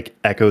of like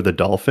Echo the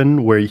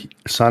Dolphin, where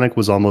Sonic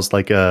was almost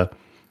like a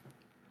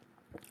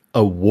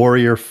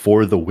warrior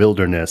for the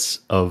wilderness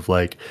of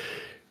like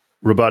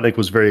Robotnik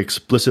was very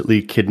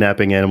explicitly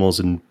kidnapping animals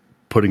and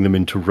putting them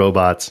into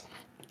robots,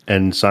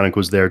 and Sonic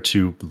was there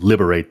to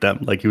liberate them.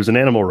 Like he was an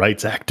animal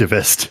rights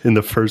activist in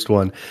the first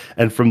one.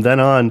 And from then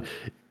on,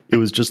 it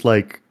was just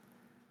like,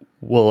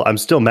 well, I'm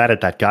still mad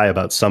at that guy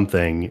about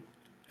something,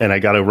 and I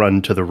got to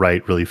run to the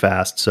right really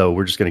fast. So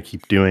we're just going to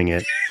keep doing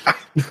it.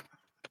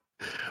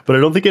 But I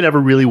don't think it ever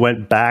really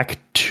went back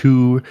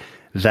to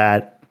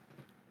that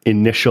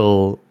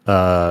initial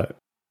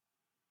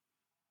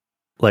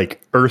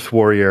like Earth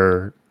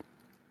Warrior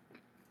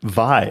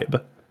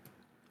vibe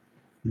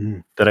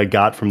that I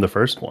got from the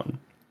first one.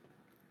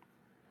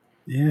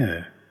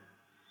 Yeah.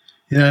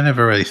 Yeah, I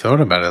never really thought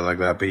about it like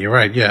that, but you're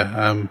right.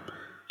 Yeah.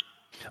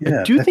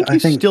 I do think you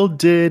still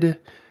did,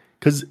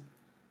 because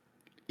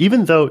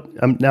even though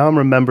now I'm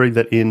remembering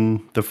that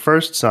in the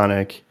first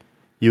Sonic,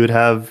 you would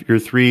have your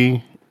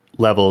 3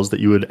 levels that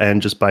you would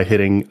end just by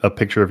hitting a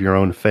picture of your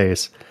own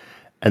face,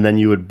 and then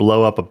you would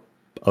blow up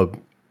a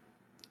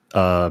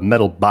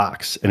metal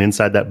box, and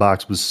inside that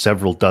box was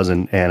several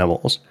dozen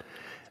animals.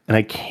 And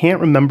I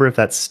can't remember if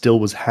that still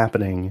was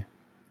happening.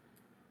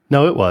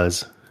 No, it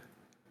was.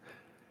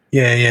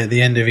 Yeah, at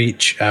the end of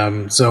each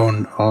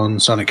zone on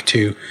Sonic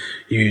 2,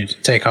 you'd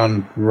take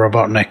on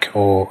Robotnik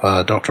or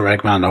Dr.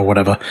 Eggman or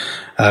whatever.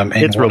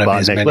 It's one Robotnik. Of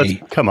his many...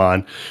 Come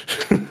on.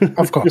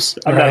 Of course.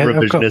 I'm not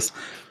revisionist.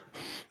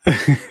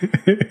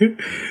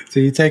 So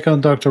you take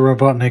on Dr.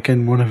 Robotnik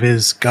in one of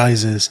his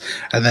guises,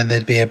 and then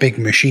there'd be a big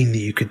machine that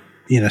you could,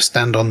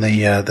 stand on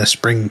the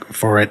spring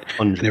for it,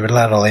 and it would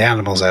let all the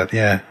animals out.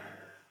 Yeah.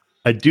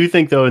 I do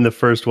think, though, in the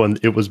first one,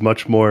 it was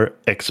much more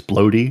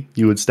explodey.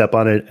 You would step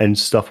on it and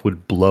stuff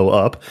would blow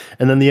up,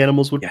 and then the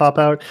animals would pop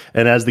out.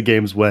 And as the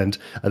games went,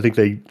 I think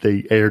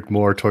they erred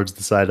more towards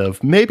the side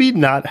of maybe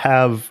not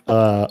have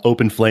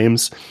open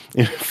flames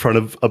in front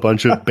of a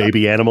bunch of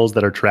baby animals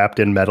that are trapped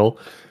in metal.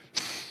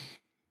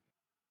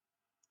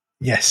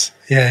 Yes.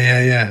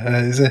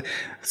 Yeah.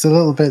 It's a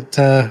little bit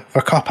of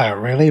a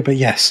cop-out, really, but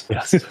yes.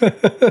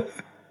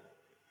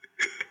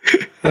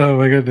 Oh,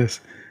 my goodness.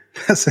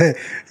 That's it.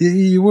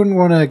 You wouldn't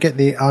want to get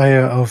the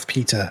ire of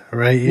Peter,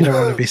 right? You don't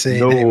want to be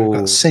saying, hey, we've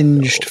got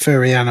singed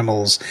furry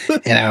animals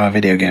in our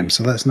video game,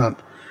 so that's not...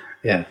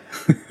 Yeah.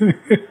 I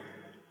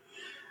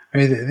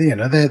mean,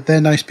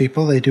 they're nice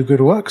people, they do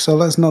good work, so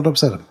let's not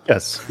upset them.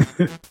 Yes.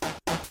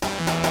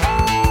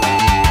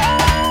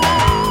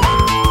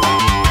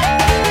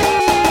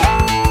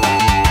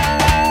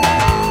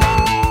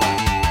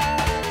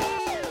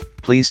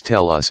 Please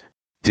tell us,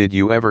 did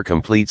you ever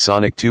complete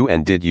Sonic 2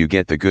 and did you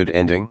get the good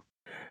ending?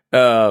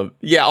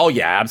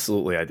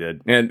 Absolutely I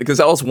did. And because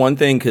that was one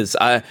thing,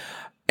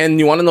 and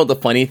you want to know the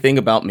funny thing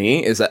about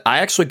me is that I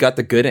actually got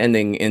the good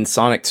ending in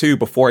Sonic 2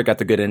 before I got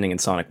the good ending in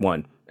Sonic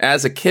 1.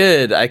 As a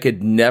kid, I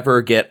could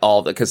never get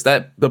all because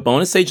the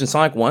bonus stage in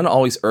Sonic 1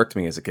 always irked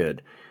me as a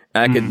kid.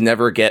 I could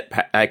never get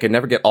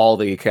all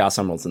the Chaos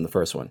Emeralds in the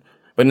first one.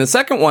 But in the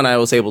second one, I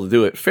was able to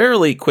do it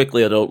fairly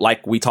quickly, although,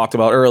 like we talked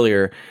about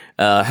earlier,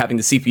 having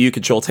the CPU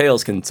control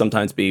Tails can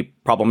sometimes be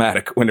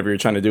problematic whenever you're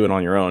trying to do it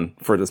on your own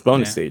for this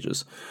bonus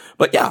stages.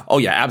 But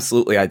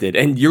absolutely I did.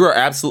 And you are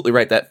absolutely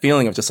right. That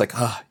feeling of just like,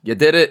 you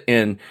did it.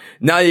 And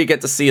now you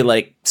get to see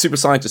like Super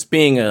Sonic just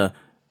being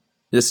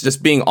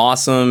just being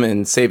awesome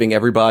and saving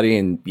everybody.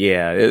 And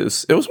yeah, it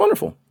was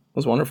wonderful. It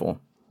was wonderful.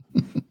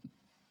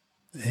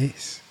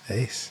 Ace.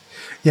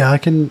 Yeah, I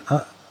can...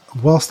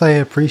 whilst I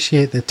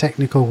appreciate the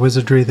technical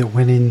wizardry that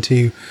went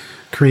into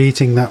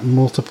creating that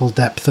multiple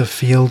depth of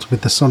field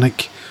with the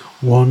Sonic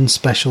 1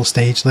 special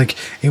stage, like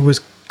it was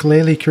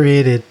clearly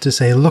created to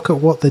say, look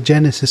at what the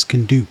Genesis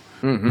can do,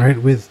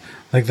 right? With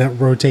like that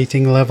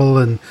rotating level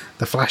and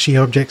the flashy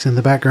objects in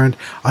the background.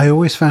 I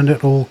always found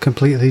it all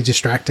completely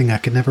distracting. I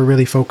could never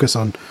really focus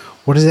on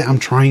what is it I'm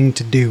trying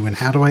to do and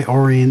how do I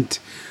orient,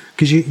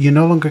 because you're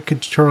no longer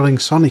controlling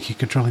Sonic, you're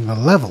controlling the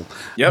level.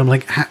 Yep. I'm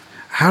like,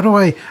 how do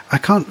I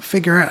can't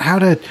figure out how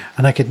to,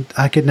 and I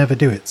could never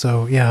do it.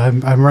 So yeah,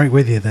 I'm right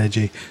with you there,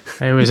 G.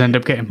 I always end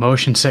up getting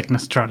motion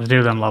sickness trying to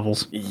do them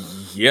levels.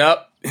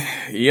 Yep.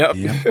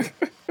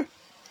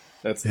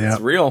 That's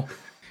real.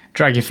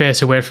 Drag your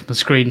face away from the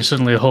screen and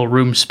suddenly the whole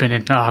room's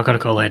spinning. Oh, I've got to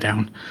go lay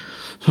down.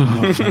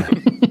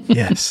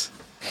 Yes,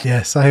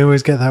 I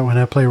always get that when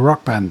I play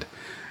Rock Band.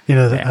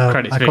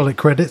 I call it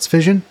credits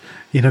vision.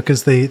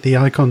 because the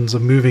icons are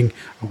moving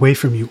away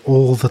from you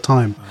all the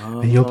time.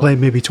 And you'll play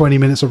maybe 20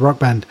 minutes of Rock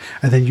Band,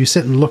 and then you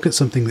sit and look at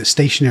something that's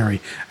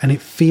stationary, and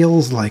it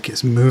feels like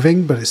it's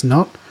moving, but it's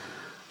not,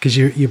 because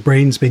your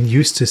brain's been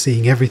used to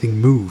seeing everything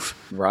move.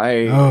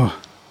 Right. Oh,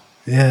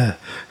 yeah.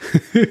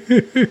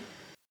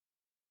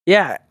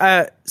 Yeah.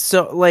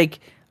 So like,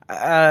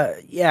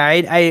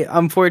 I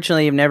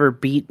unfortunately have never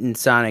beaten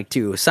Sonic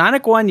 2.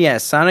 Sonic 1,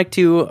 yes. Sonic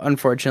 2,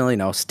 unfortunately,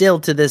 no. Still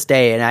to this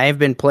day, and I have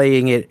been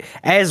playing it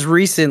as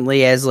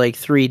recently as like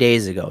 3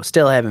 days ago.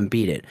 Still haven't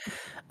beat it.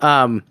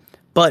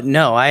 But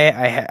no, I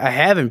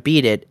haven't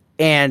beat it,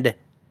 and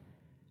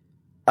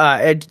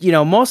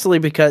mostly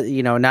because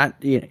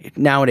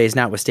nowadays,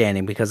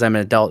 notwithstanding, because I'm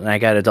an adult and I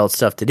got adult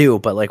stuff to do.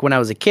 But like when I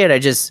was a kid, I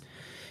just.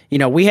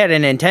 We had a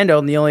Nintendo,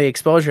 and the only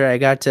exposure I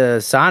got to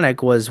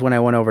Sonic was when I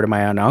went over to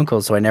my aunt and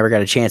uncle, so I never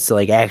got a chance to,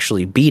 like,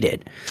 actually beat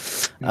it.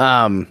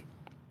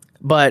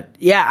 But,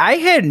 yeah, I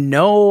had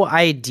no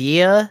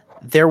idea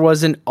there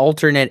was an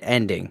alternate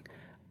ending.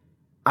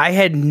 I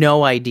had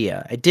no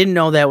idea. I didn't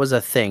know that was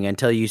a thing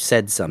until you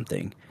said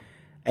something.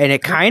 And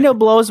it kind of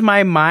blows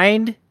my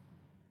mind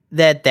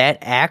that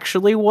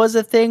actually was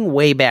a thing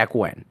way back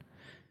when.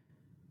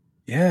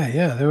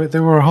 Yeah.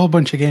 There were a whole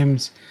bunch of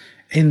games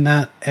in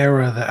that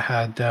era that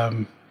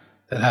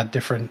had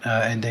different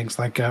endings,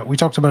 like we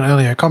talked about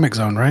earlier, Comic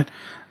Zone, right?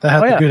 That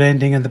had the good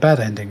ending and the bad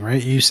ending,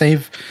 right? You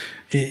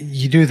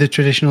do the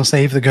traditional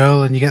save the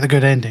girl and you get the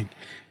good ending.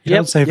 You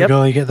don't save the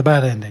girl, you get the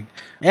bad ending.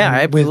 Yeah, and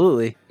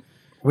absolutely.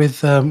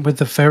 With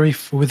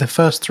the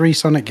first 3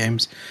 Sonic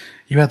games,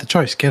 you had the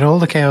choice: get all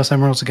the Chaos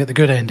Emeralds to get the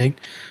good ending,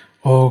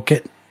 or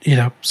get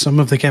some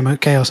of the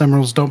Chaos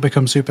Emeralds don't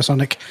become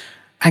supersonic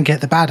and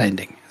get the bad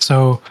ending.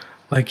 So.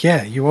 Like,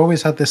 yeah, you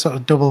always had this sort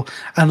of double,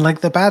 and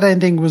like the bad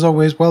ending was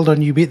always, well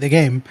done, you beat the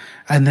game,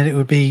 and then it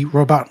would be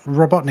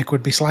Robotnik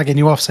would be slagging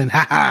you off, saying,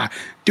 ha,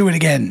 do it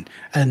again,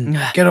 and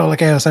get all the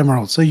Chaos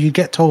Emeralds. So you'd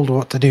get told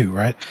what to do,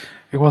 right?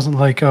 It wasn't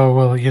like,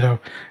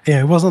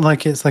 it wasn't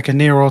like it's like a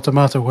Nier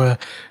Automata where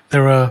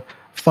there are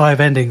 5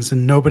 endings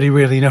and nobody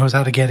really knows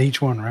how to get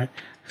each one, right?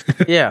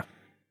 Yeah.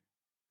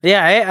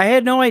 Yeah, I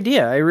had no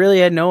idea. I really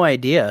had no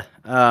idea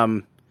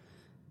that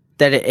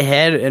it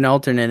had an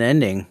alternate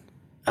ending.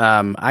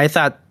 I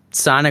thought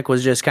Sonic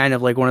was just kind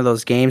of like one of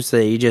those games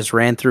that you just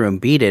ran through and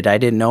beat it. I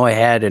didn't know I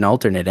had an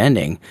alternate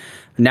ending.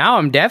 Now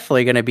I'm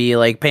definitely going to be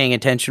like paying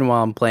attention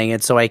while I'm playing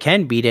it so I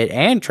can beat it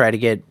and try to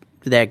get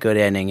that good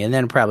ending, and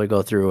then probably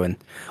go through and,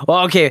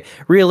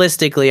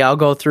 realistically, I'll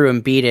go through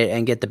and beat it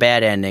and get the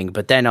bad ending,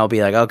 but then I'll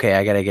be like, okay,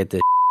 I got to get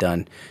this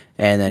done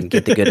and then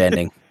get the good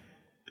ending.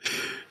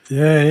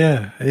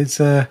 Yeah. It's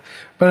but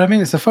I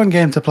mean, it's a fun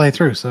game to play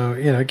through, so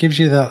it gives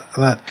you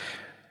that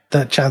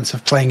chance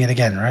of playing it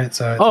again, right?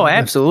 So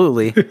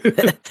absolutely.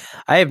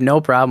 I have no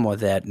problem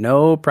with that.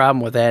 No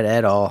problem with that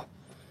at all.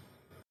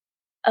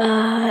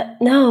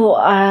 No,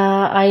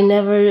 I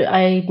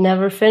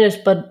never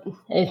finished, but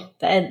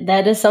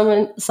that is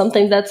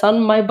something that's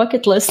on my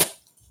bucket list.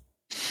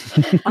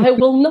 I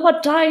will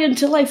not die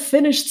until I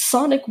finished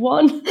Sonic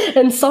 1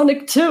 and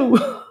Sonic 2.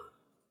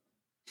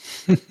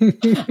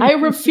 I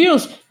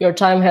refuse. Your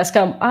time has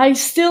come. I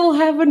still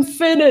haven't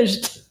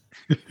finished.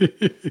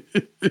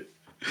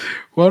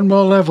 One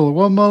more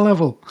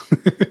level.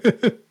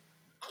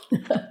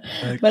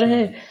 But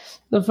hey,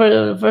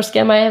 the first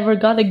game I ever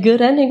got a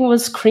good ending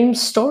was Cream's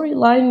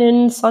storyline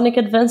in Sonic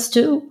Advance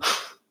 2.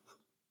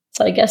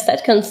 So I guess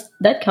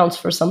that counts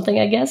for something,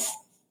 I guess.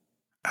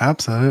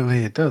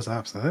 Absolutely, it does.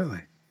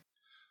 Absolutely.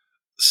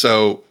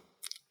 So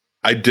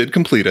I did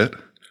complete it.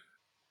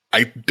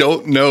 I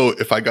don't know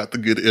if I got the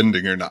good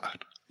ending or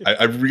not.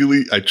 I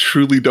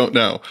truly don't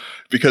know,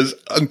 because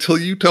until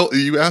you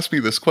asked me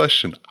this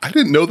question, I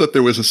didn't know that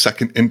there was a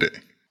second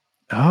ending.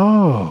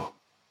 Oh,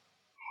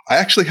 I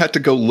actually had to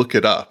go look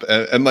it up,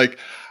 and like,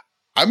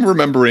 I'm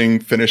remembering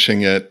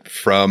finishing it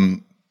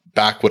from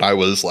back when I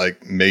was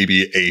like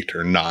maybe 8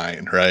 or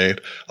 9, right?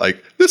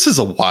 Like, this is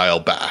a while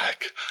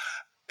back.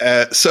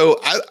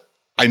 So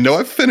I know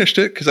I've finished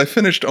it because I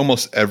finished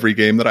almost every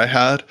game that I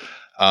had,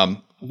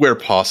 where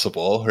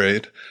possible,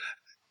 right?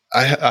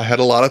 I had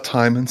a lot of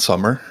time in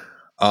summer,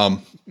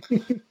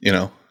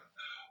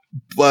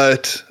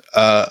 but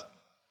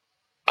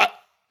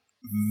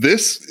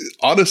this,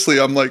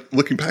 honestly, I'm like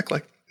looking back,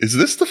 like, is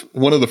this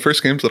one of the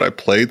first games that I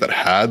played that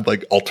had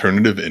like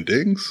alternative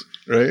endings,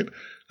 right?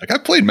 Like, I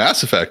played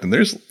Mass Effect and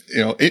there's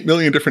 8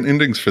 million different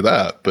endings for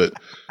that, but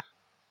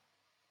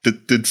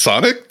did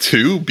Sonic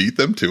 2 beat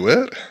them to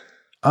it?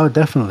 Oh,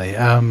 definitely.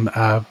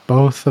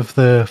 Both of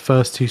the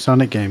first 2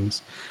 Sonic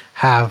games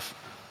have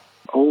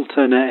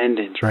alternate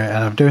endings, right?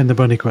 And I'm doing the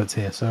bunny quotes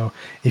here. So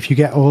if you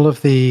get all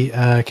of the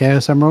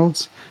Chaos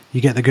Emeralds,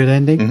 you get the good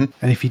ending. Mm-hmm.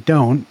 And if you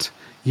don't,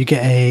 you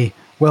get a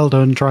well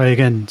done, try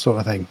again sort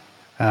of thing.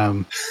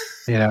 And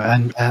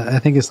I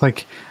think it's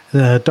like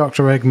the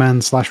Dr. Eggman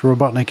 /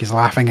 Robotnik is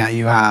laughing at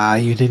you.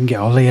 You didn't get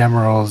all the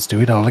emeralds,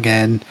 do it all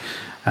again.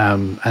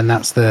 And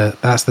that's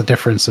the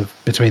difference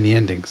between the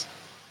endings.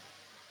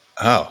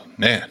 Oh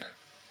man.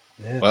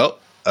 Yeah. Well,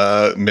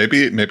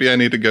 maybe I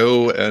need to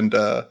go and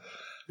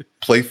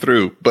play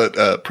through,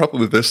 but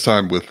probably this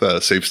time with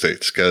save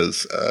states,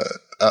 because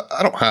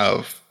I don't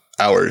have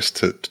hours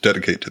to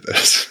dedicate to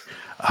this.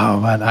 Oh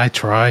man, I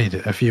tried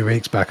a few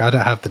weeks back. I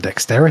don't have the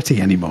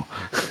dexterity anymore.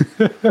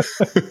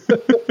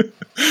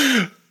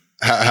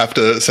 Have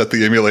to set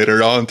the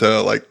emulator on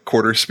to like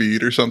quarter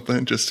speed or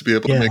something just to be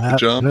able to make the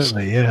jumps.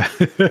 Yeah,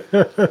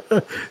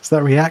 it's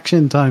that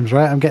reaction times,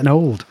 right? I'm getting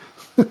old.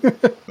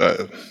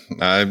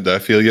 I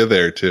feel you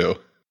there too.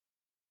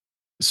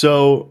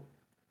 So,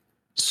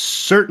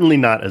 certainly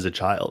not as a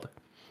child.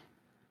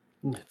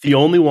 The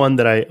only one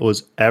that I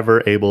was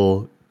ever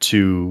able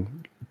to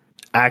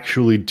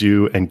actually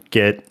do and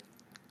get,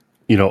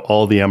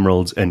 all the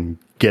emeralds and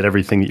get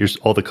everything,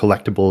 all the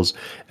collectibles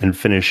and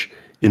finish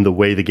in the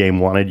way the game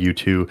wanted you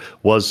to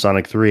was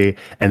Sonic 3.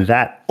 And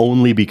that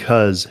only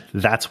because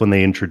that's when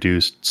they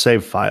introduced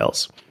save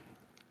files,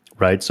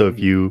 right? So if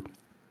you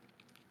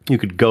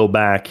could go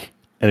back,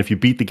 and if you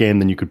beat the game,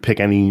 then you could pick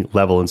any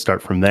level and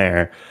start from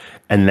there.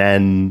 And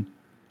then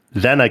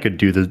I could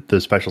do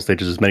the special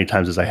stages as many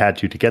times as I had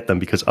to get them,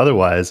 because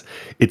otherwise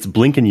it's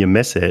blink and you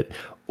miss it,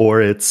 or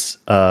it's,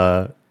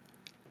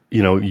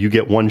 you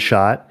get one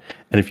shot,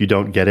 and if you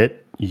don't get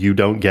it, you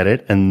don't get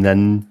it, and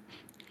then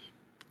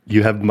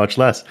you have much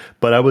less.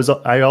 But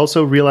I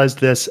also realized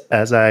this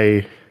as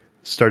I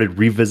started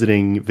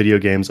revisiting video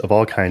games of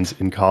all kinds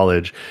in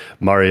college,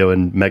 Mario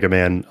and Mega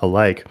Man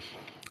alike,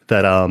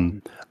 that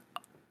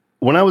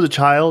when I was a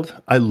child,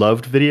 I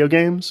loved video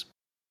games,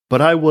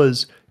 but I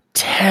was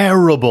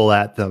terrible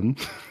at them.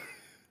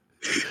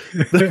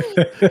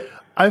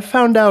 I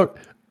found out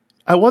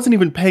I wasn't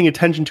even paying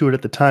attention to it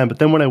at the time, but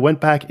then when I went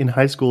back in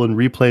high school and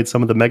replayed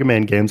some of the Mega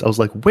Man games, I was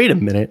like, wait a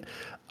minute,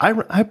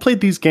 I played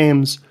these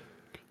games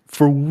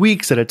for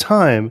weeks at a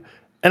time,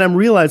 and I'm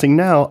realizing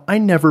now I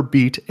never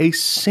beat a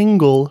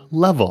single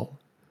level.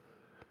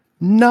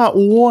 Not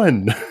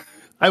one.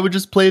 I would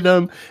just play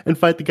them and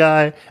fight the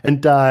guy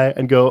and die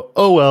and go,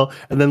 oh well,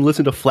 and then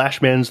listen to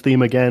Flashman's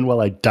theme again while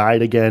I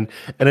died again,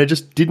 and I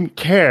just didn't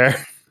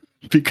care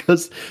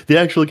because the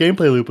actual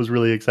gameplay loop was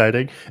really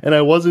exciting, and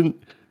I wasn't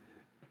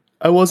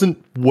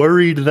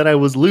worried that I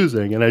was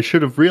losing, and I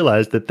should have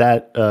realized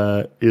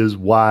that is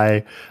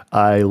why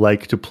I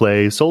like to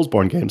play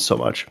Soulsborne games so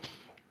much,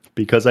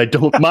 because I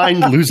don't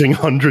mind losing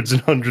hundreds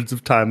and hundreds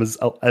of times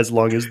as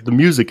long as the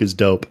music is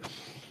dope.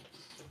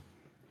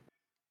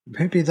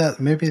 Maybe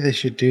they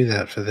should do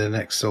that for the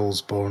next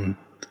Soulsborne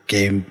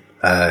game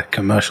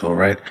commercial,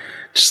 right?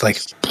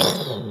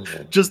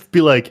 Just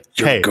be like,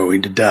 hey, you're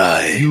going to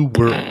die. You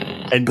were,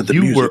 and but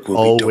you were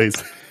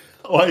always.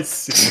 Oh, I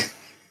see.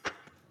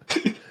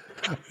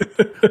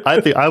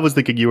 I was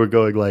thinking you were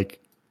going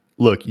like,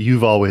 look,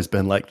 you've always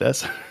been like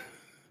this.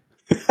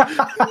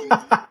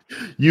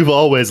 You've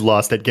always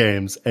lost at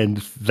games, and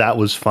that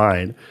was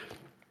fine.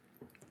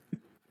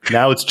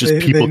 Now it's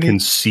just people can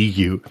see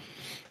you.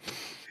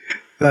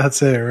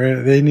 That's it,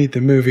 right? They need the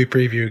movie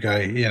preview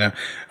guy,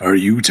 Are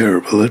you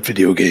terrible at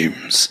video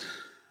games?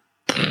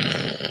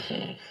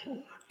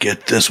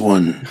 Get this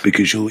one,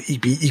 because you'll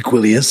be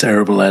equally as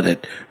terrible at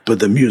it, but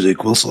the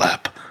music will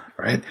slap,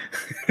 right?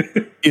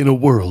 In a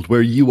world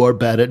where you are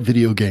bad at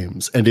video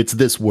games, and it's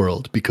this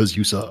world because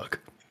you suck.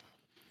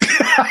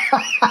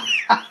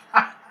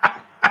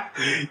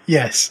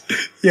 Yes,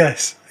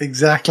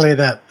 exactly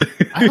that.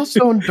 I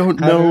also don't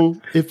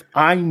know if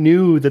I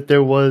knew that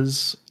there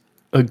was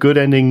a good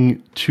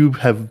ending to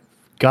have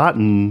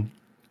gotten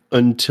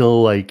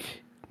until like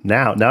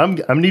now. Now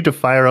I need to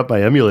fire up my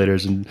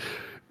emulators and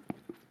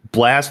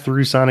blast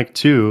through Sonic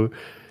 2,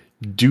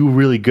 do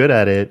really good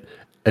at it,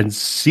 and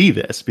see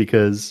this,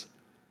 because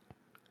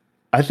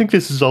I think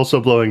this is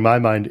also blowing my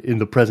mind in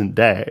the present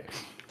day.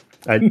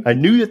 I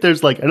knew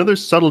that I know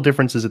there's subtle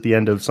differences at the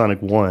end of Sonic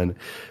 1,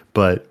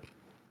 but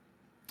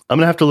I'm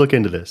gonna have to look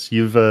into this.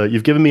 You've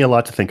given me a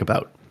lot to think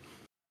about.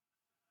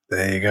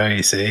 There you go.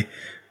 You see,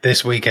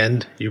 this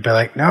weekend you'll be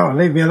like, no,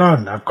 leave me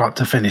alone. I've got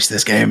to finish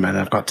this game and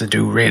I've got to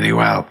do really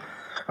well.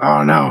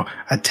 Oh no,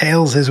 a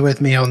Tails is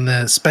with me on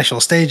the special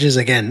stages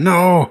again.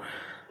 No.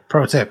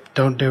 Pro tip: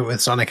 don't do it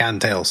with Sonic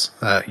and Tails.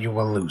 You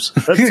will lose.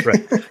 That's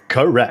right.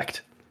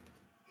 Correct.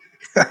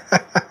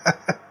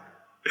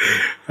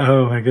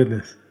 Oh my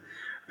goodness.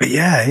 But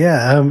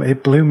yeah,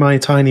 it blew my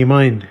tiny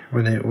mind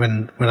when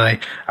I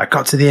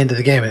got to the end of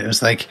the game. It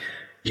was like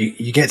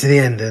you get to the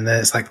end and then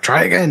it's like,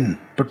 try again.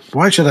 But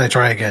why should I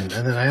try again?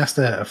 And then I asked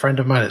a friend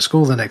of mine at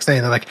school the next day,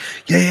 and they're like,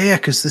 yeah,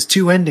 because there's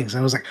 2 endings. And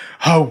I was like,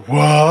 oh,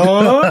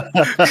 what?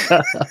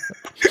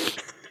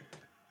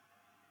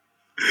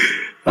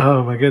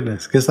 Oh my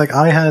goodness. Because like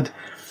I had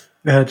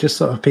just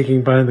sort of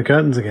peeking behind the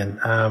curtains again.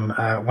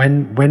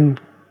 When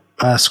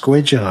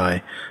Squidge and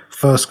I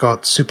first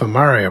got Super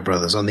Mario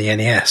Brothers on the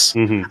NES,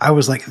 I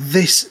was like,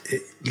 this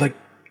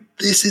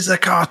is a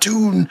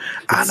cartoon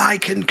and I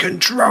can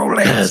control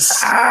it.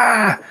 Yes.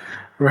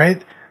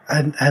 Right?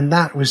 And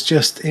that was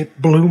just,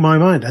 it blew my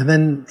mind. And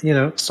then,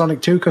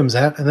 Sonic 2 comes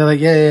out and they're like,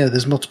 yeah,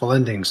 there's multiple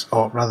endings.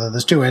 Or rather,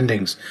 there's 2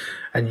 endings.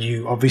 And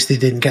you obviously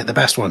didn't get the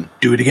best one.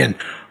 Do it again.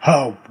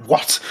 Oh,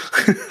 what?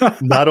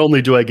 Not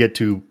only do I get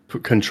to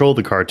control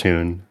the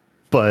cartoon,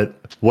 but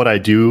what I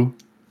do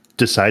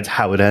decides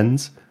how it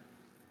ends.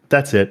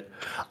 That's it.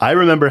 I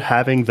remember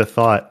having the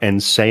thought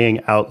and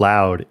saying out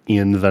loud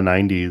in the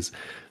 90s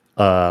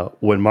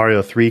when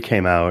Mario 3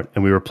 came out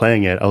and we were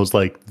playing it, I was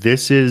like,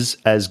 this is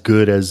as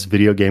good as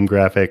video game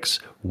graphics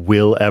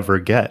will ever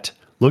get.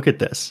 Look at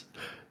this.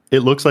 It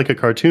looks like a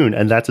cartoon,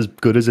 and that's as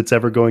good as it's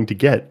ever going to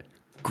get.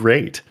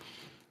 Great.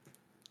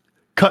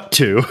 Cut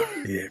to.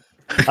 Yeah.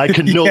 I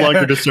can no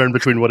longer discern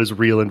between what is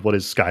real and what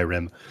is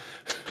Skyrim.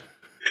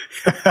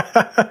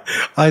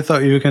 I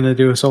thought you were going to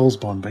do a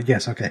Soulsborne, but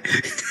yes, okay.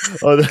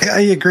 I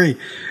agree.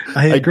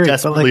 I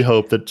desperately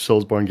hope that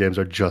Soulsborne games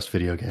are just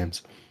video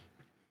games.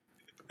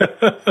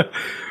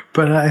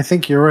 But I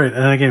think you're right.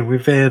 And again, we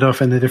veered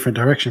off in a different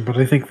direction. But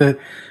I think that,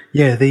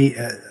 yeah,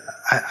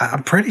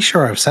 I'm pretty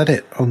sure I've said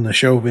it on the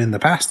show in the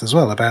past as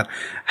well about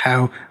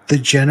how the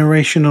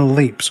generational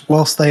leaps,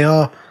 whilst they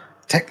are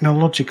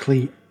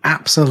technologically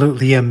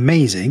absolutely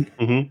amazing,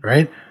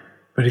 right?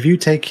 But if you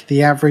take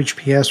the average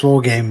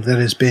PS4 game that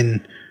has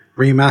been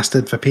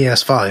remastered for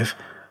PS5,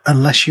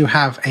 unless you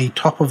have a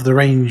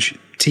top-of-the-range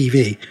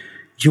TV,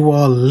 you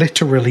are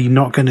literally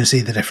not going to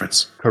see the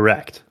difference.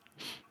 Correct.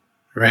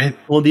 Right?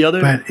 Well, the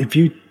other... But if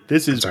you...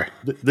 This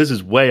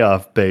is way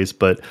off base,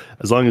 but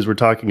as long as we're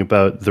talking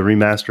about the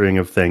remastering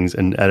of things,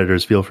 and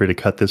editors, feel free to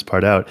cut this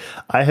part out.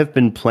 I have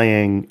been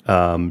playing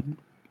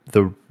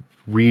the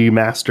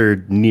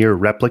remastered Nier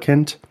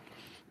Replicant,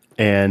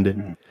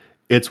 and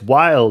it's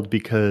wild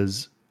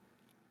because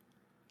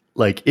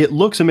like it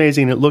looks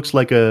amazing. It looks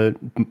like a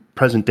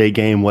present day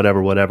game,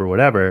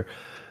 whatever.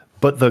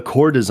 But the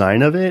core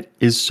design of it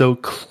is so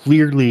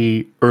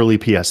clearly early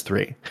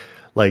PS3.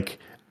 Like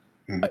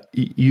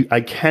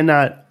I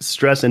cannot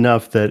stress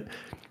enough that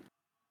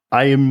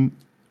I am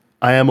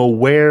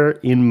aware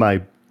in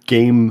my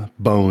game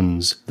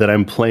bones that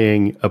I'm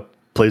playing a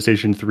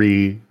PlayStation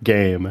 3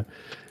 game,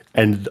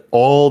 and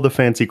all the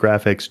fancy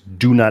graphics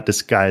do not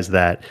disguise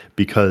that,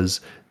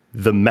 because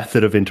the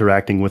method of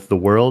interacting with the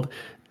world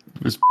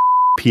was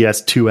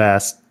PS2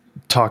 ass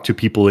talk to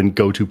people and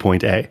go to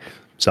point A.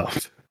 So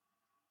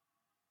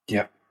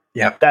yeah,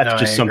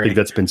 that's just something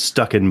that's been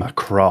stuck in my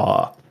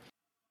craw.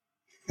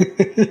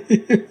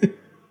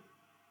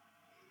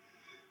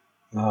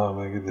 Oh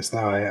my goodness!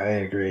 No, I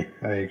agree.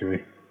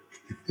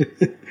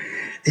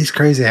 It's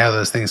crazy how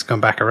those things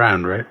come back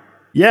around, right?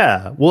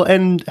 Yeah. Well,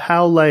 and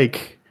how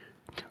like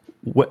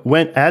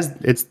when as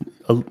it's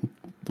a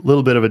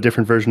little bit of a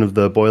different version of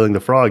the boiling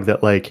the frog,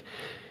 that like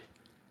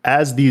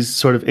as these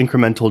sort of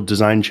incremental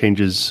design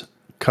changes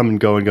come and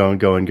go,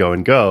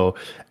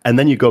 and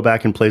then you go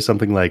back and play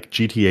something like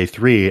GTA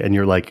 3, and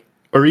you're like,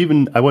 or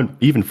even I went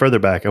even further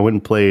back. I went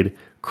and played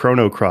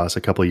Chrono Cross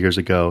a couple of years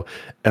ago,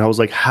 and I was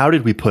like, how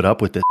did we put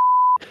up with this?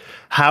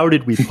 How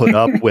did we put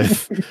up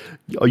with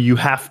you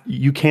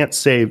can't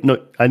save, no,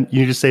 you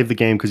need to save the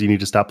game because you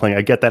need to stop playing.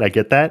 I get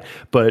that,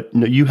 but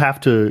no, you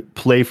have to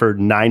play for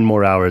 9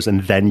 more hours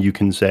and then you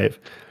can save.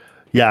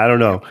 Yeah, I don't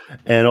know.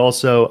 And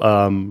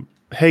also,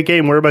 hey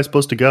game, where am I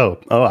supposed to go?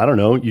 Oh, I don't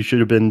know. You should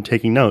have been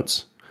taking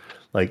notes.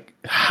 Like,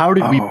 how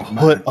did we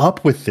put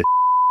up with this?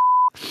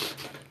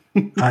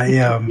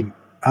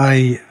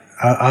 I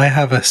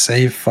have a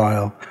save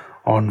file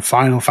on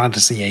Final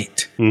Fantasy VIII,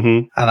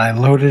 and I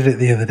loaded it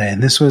the other day,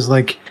 and this was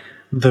like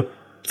the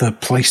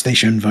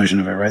PlayStation version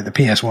of it, right? The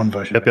PS1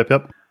 version.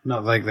 Yep.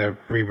 Not like the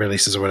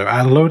re-releases or whatever.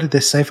 I loaded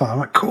this save file. I'm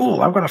like,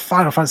 cool, I've got a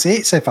Final Fantasy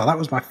VIII save file. That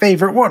was my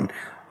favorite one.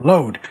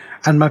 Load.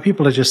 And my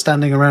people are just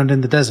standing around in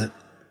the desert.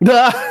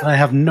 I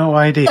have no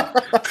idea.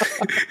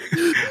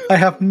 I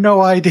have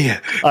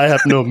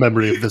no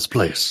memory of this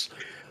place.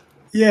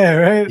 Yeah,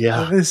 right?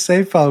 Yeah. This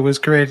save file was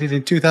created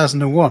in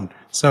 2001,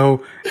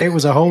 so it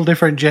was a whole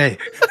different Jay.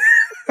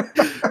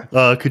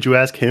 Could you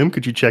ask him?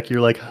 Could you check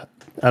your, like,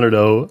 I don't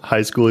know,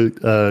 high school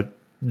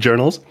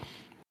journals?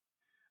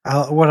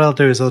 What I'll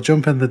do is I'll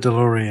jump in the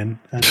DeLorean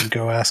and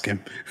go ask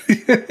him.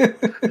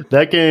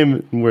 That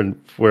game,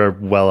 we're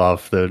well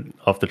off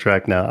the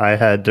track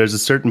now. There's a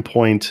certain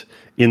point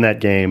in that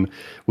game,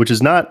 which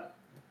is not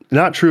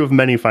true of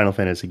many Final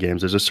Fantasy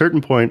games. There's a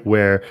certain point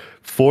where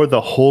for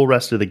the whole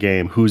rest of the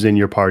game, who's in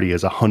your party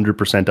is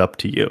 100% up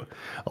to you.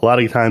 A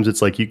lot of times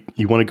it's like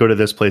you want to go to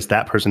this place,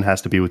 that person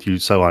has to be with you,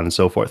 so on and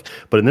so forth.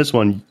 But in this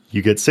one,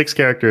 you get 6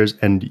 characters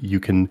and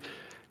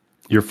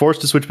you're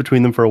forced to switch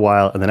between them for a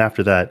while, and then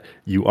after that,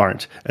 you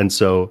aren't. And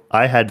so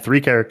I had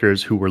 3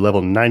 characters who were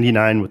level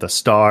 99 with a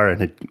star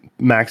and had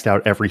maxed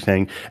out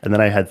everything, and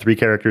then I had 3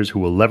 characters who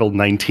were level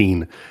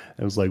 19.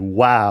 I was like,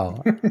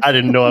 wow, I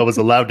didn't know I was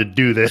allowed to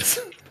do this.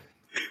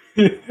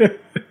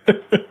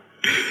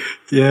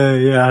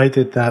 Yeah, I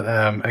did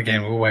that.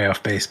 Again, we're way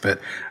off base, but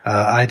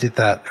I did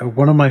that.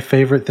 One of my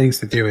favorite things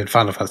to do in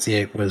Final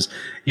Fantasy VIII was,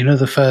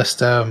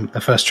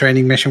 the first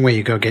training mission where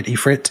you go get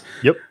Ifrit.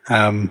 Yep.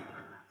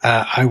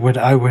 I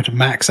would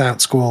max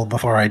out Squall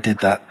before I did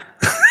that.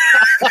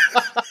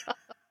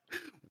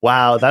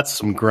 Wow, that's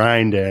some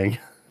grinding.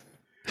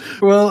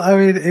 Well, I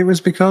mean, it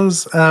was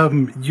because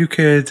you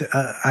could.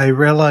 I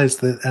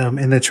realized that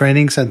in the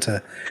training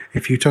center,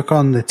 if you took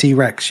on the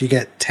T-Rex, you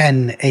get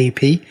 10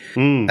 AP,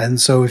 and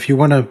so if you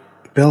want to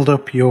build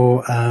up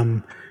your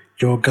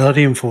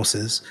Guardian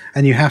forces,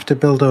 and you have to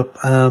build up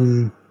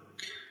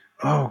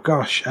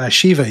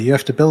Shiva. You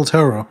have to build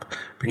her up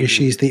because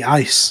she's the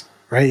ice,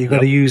 right? You've got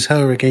to use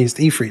her against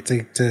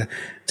Ifrit to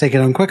take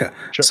it on quicker.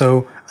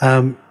 Sure.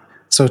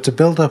 So to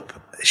build up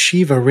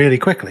Shiva really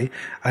quickly,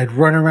 I'd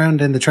run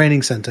around in the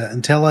training center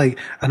and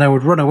I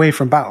would run away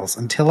from battles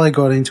until I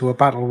got into a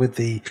battle with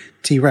the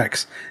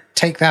T-Rex,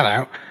 take that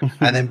out,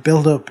 and then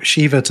build up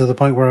Shiva to the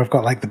point where I've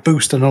got like the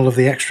boost and all of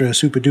the extra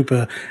super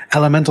duper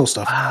elemental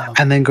stuff,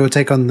 and then go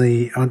take on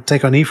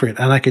Ifrit.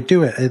 And I could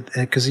do it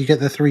because you get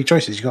the 3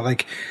 choices. You got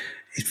like,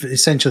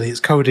 essentially it's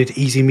coded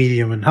easy,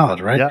 medium, and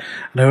hard, right? Yeah.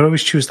 And I would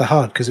always choose the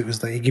hard because it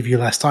was like, it give you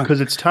less time. Because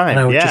it's time. And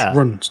I would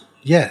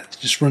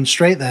just run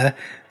straight there,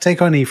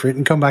 take on Ifrit,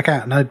 and come back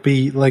out, and I'd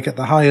be like at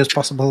the highest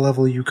possible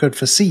level you could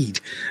for seed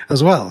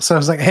as well. So I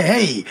was like,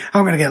 hey,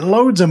 I'm going to get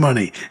loads of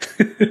money.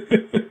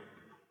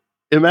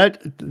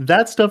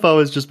 That stuff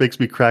always just makes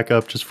me crack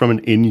up just from an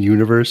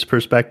in-universe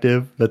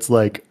perspective. That's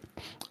like,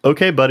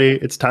 okay, buddy,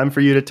 it's time for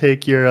you to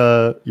take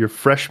your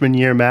freshman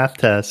year math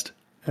test.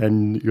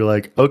 And you're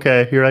like,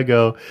 okay, here I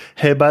go.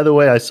 Hey, by the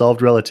way, I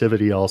solved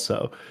relativity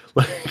also.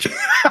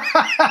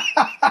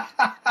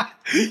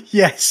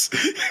 Yes.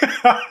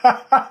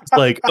 It's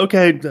like,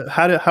 okay,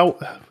 how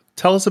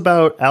tell us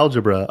about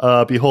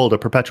algebra. Behold, a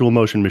perpetual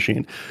motion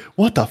machine.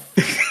 What the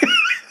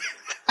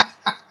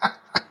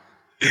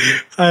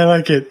I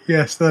like it.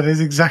 Yes, that is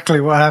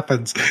exactly what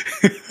happens.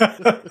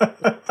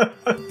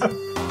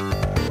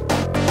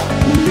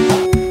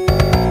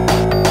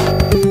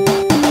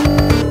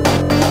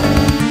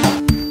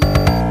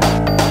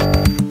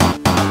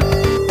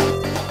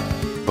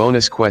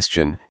 Bonus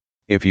question: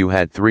 if you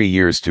had 3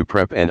 years to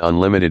prep and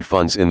unlimited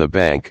funds in the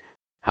bank,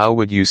 how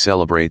would you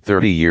celebrate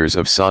 30 years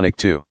of Sonic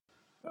 2?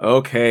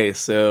 Okay,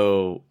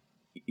 so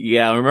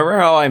yeah, remember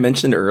how I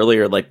mentioned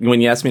earlier, like when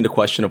you asked me the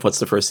question of what's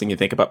the first thing you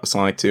think about with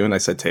Sonic 2, and I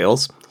said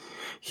Tails?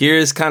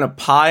 Here's kind of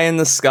pie in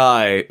the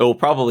sky. It will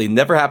probably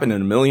never happen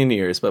in a million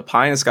years, but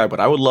pie in the sky,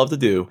 what I would love to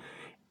do,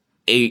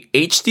 a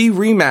HD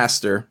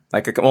remaster,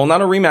 not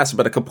a remaster,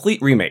 but a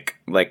complete remake,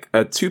 like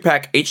a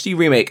 2-pack HD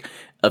remake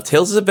of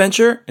Tails'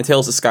 Adventure and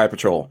Tails' Sky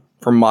Patrol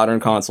for modern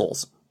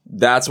consoles.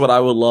 That's what I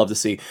would love to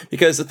see.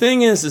 Because the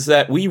thing is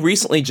that we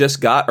recently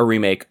just got a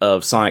remake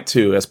of Sonic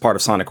 2 as part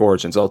of Sonic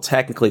Origins. Well,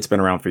 technically it's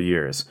been around for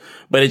years,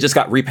 but it just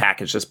got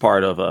repackaged as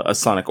part of a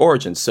Sonic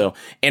Origins. So,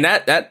 and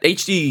that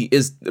HD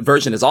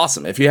version is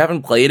awesome. If you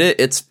haven't played it,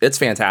 it's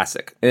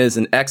fantastic. It is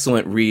an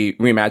excellent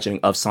reimagining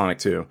of Sonic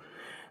 2.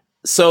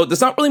 So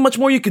there's not really much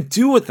more you could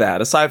do with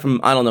that aside from,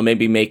 I don't know,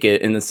 maybe make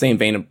it in the same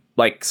vein of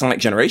like Sonic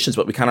Generations,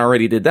 but we kind of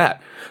already did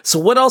that. So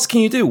what else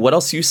can you do? What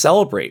else do you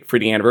celebrate for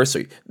the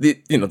anniversary?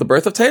 The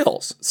birth of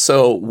Tails.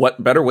 So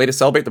what better way to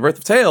celebrate the birth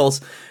of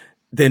Tails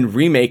than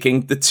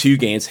remaking the 2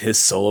 games, his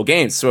solo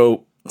games?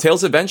 So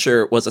Tails'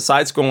 Adventure was a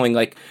side-scrolling,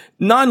 like,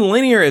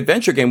 non-linear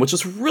adventure game, which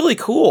was really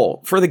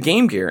cool for the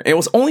Game Gear. And it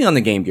was only on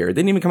the Game Gear. It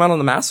didn't even come out on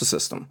the Master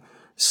System.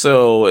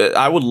 So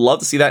I would love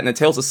to see that in the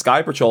Tails of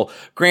Sky Patrol.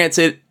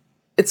 Granted,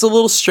 it's a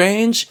little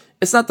strange.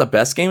 It's not the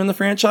best game in the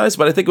franchise,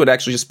 but I think it would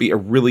actually just be a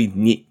really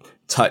neat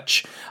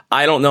touch.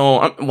 I don't know.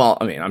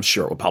 I'm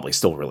sure it would probably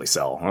still really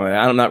sell.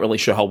 I'm not really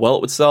sure how well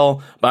it would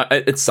sell, but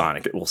it's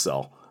Sonic. It will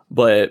sell.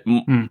 But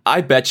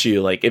I bet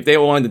you, like, if they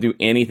wanted to do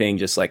anything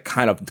just, like,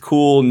 kind of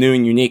cool, new,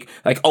 and unique,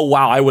 like, oh,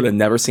 wow, I would have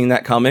never seen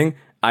that coming,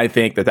 I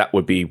think that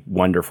would be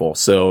wonderful.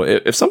 So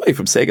if somebody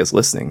from Sega's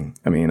listening,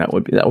 I mean, that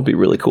would be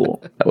really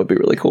cool. That would be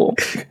really cool.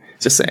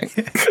 Just saying.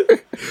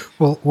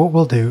 Well, what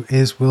we'll do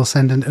is we'll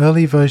send an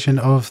early version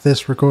of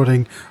this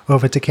recording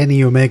over to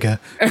Kenny Omega,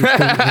 who's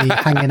currently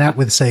hanging out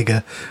with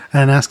Sega,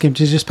 and ask him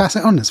to just pass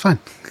it on. It's fine.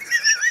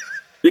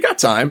 You got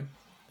time.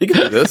 You can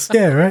do this.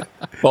 Yeah, right.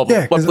 Well,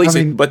 yeah,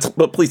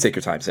 but please take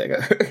your time, Sega.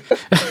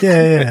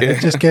 yeah.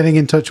 Just getting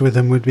in touch with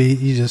them would be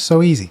just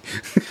so easy.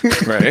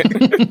 Right.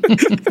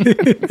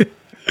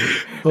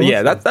 Well,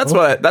 yeah, that's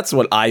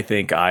what I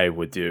think I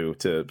would do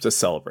to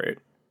celebrate.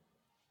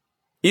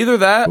 Either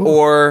that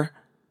or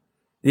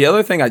the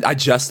other thing, I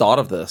just thought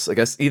of this. I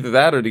guess either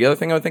that or the other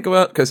thing I would think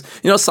about, because,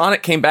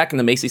 Sonic came back in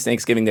the Macy's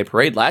Thanksgiving Day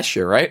Parade last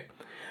year, right?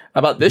 How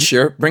about this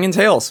year, bring in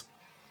Tails?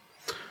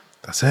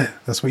 That's it.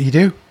 That's what you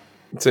do.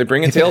 So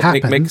bring in Tails,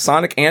 make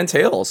Sonic and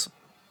Tails.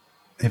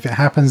 If it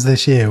happens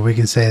this year, we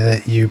can say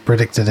that you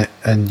predicted it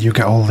and you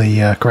get all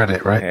the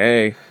credit, right?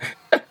 Hey.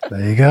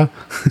 There you go.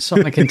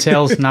 Sonic and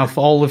Tails, now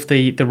all of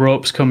the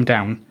ropes come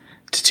down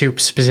to 2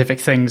 specific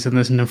things, and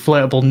there's an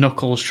inflatable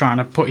Knuckles trying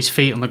to put his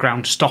feet on the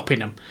ground, stopping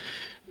him.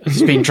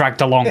 He's being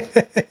dragged along.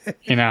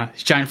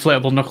 His giant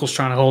inflatable Knuckles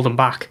trying to hold him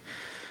back.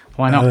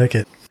 Why not? I like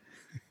it.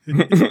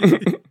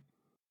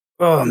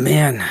 Oh,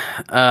 man.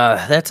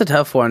 That's a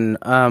tough one.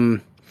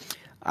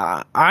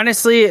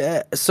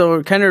 Honestly,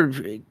 so kind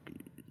of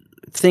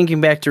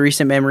thinking back to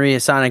recent memory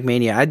of Sonic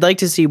Mania, I'd like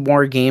to see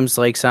more games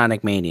like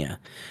Sonic Mania.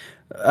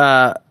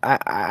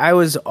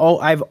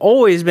 I've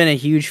always been a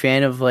huge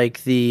fan of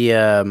like the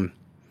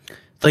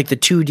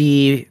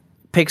 2D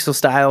pixel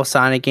style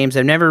Sonic games.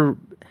 I've never,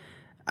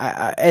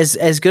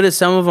 as good as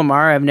some of them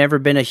are, I've never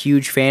been a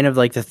huge fan of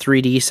like the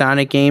 3D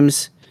Sonic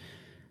games.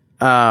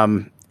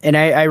 And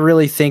I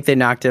really think they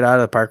knocked it out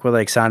of the park with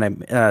like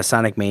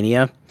Sonic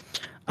Mania.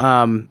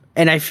 And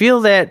I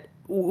feel that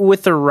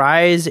with the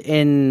rise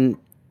in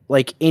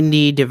like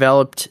indie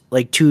developed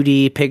like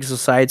 2D pixel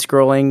side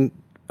scrolling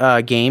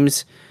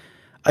games,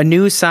 a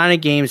new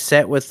Sonic game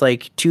set with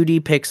like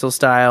 2D pixel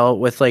style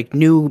with like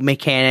new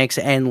mechanics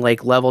and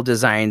like level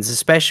designs,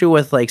 especially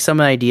with like some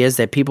ideas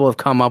that people have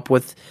come up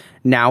with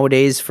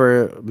nowadays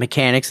for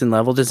mechanics and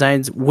level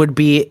designs, would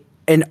be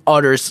an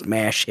utter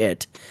smash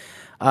hit.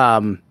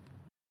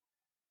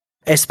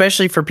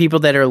 Especially for people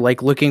that are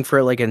like looking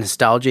for like a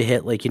nostalgia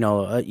hit, like,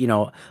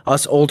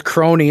 us old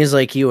cronies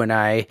like you and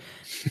I,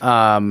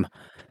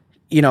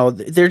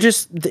 they're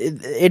just,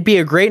 it'd be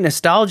a great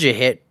nostalgia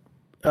hit,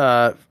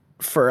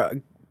 for,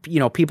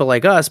 people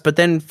like us, but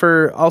then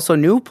for also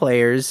new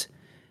players,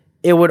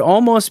 it would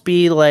almost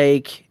be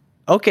like,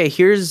 okay,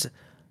 here's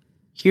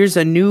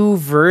a new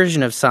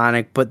version of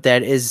Sonic, but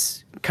that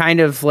is kind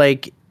of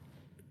like,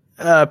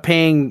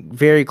 paying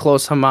very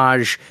close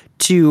homage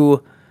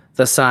to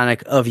the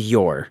Sonic of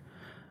yore.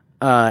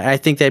 I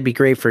think that'd be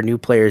great for new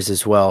players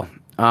as well.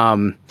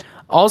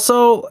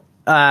 Also,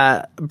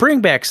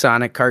 bring back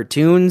Sonic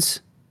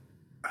cartoons.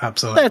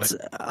 Absolutely.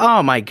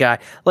 Oh my god!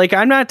 Like,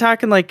 I'm not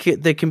talking like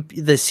the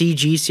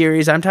CG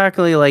series. I'm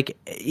talking like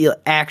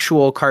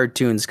actual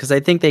cartoons, because I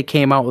think they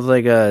came out with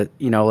like a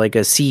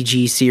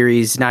CG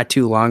series not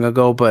too long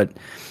ago. But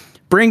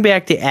bring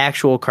back the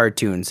actual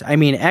cartoons. I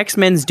mean,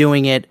 X-Men's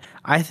doing it.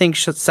 I think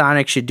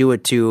Sonic should do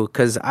it too,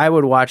 because I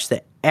would watch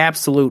the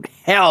absolute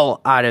hell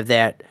out of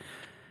that,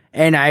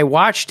 and I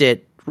watched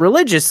it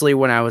religiously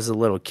when I was a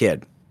little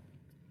kid.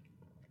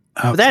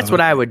 But that's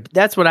what I would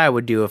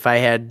do if I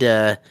had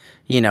 $1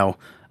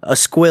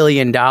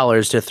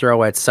 squillion to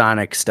throw at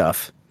Sonic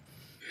stuff.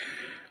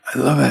 I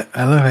love it.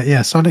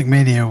 Yeah, Sonic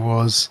Mania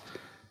was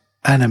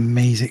an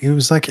amazing. It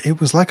was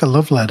like a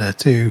love letter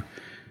to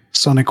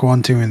Sonic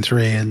 1, 2, and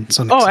 3, and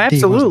Sonic CD,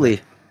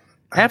 absolutely.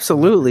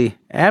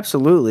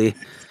 Absolutely.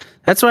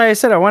 That's why I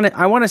said I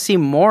want to see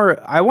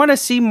more. I want to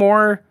see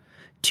more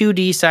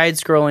 2D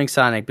side-scrolling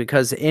Sonic,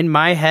 because in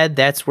my head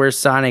that's where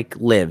Sonic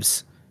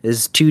lives,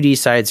 is 2D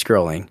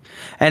side-scrolling.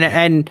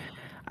 And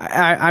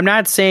I'm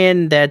not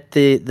saying that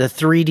the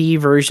 3D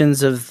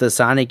versions of the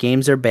Sonic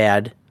games are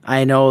bad.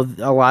 I know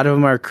a lot of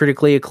them are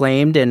critically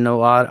acclaimed and a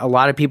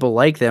lot of people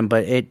like them,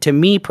 but to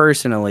me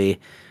personally,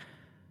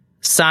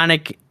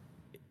 Sonic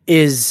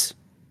is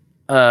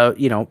a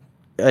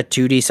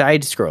 2D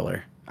side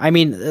scroller. I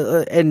mean,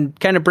 and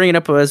kind of bringing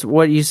up as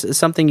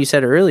something you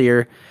said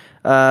earlier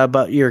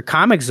about your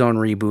Comic Zone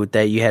reboot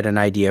that you had an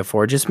idea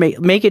for. Just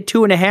make it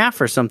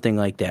 2.5 or something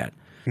like that.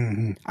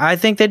 Mm-hmm. I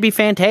think that'd be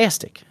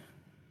fantastic.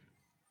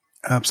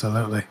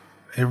 Absolutely,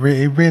 it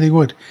really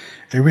would.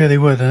 It really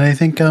would, and I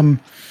think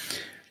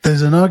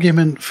there's an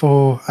argument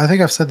for. I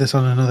think I've said this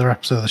on another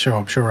episode of the show.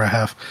 I'm sure I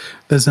have.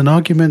 There's an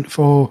argument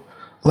for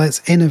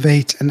let's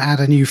innovate and add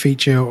a new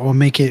feature or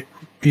make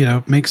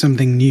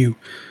something new.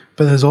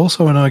 But there's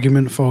also an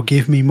argument for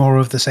give me more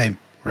of the same,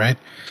 right?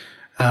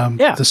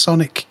 The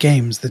Sonic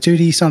games, the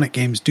 2D Sonic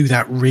games do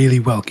that really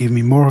well. Give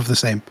me more of the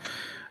same.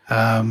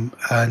 Like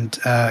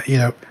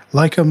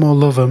them or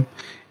love them,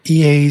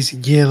 EA's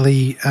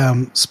yearly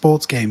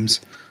sports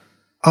games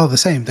are the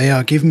same. They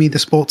are, give me the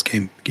sports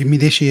game. Give me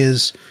this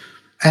year's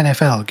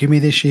NFL. Give me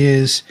this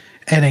year's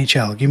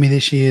NHL. Give me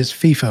this year's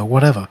FIFA,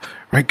 whatever,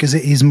 right? Because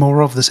it is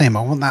more of the same.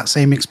 I want that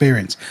same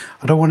experience.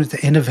 I don't want it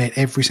to innovate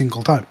every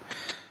single time.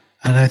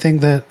 And I think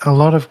that a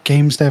lot of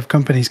games dev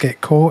companies get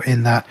caught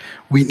in that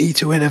we need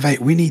to innovate,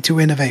 when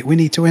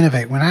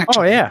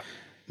actually,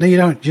 no, you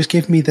don't. Just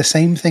give me the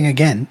same thing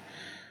again.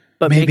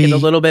 But maybe make it a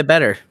little bit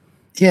better.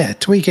 Yeah,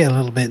 tweak it a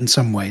little bit in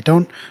some way.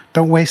 Don't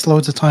waste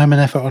loads of time and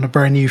effort on a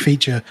brand new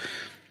feature.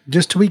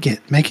 Just tweak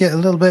it. Make it a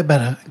little bit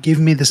better. Give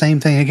me the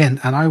same thing again,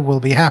 and I will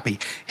be happy.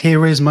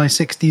 Here is my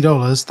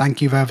 $60.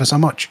 Thank you ever so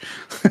much.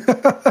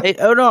 I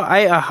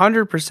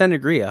 100%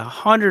 agree.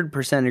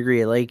 100%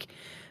 agree. Like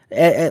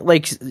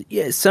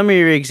some of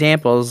your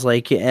examples,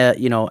 like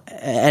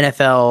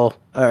NFL,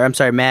 or I'm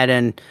sorry,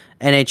 Madden,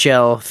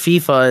 NHL,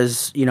 FIFA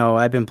is,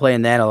 I've been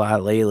playing that a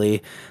lot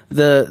lately.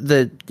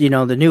 The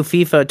new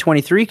FIFA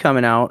 23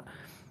 coming out,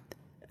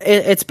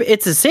 it's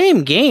the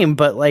same game,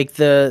 but like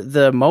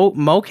the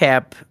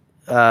mocap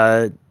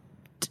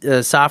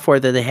software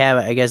that they have,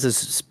 I guess,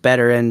 is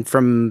better, and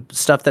from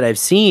stuff that I've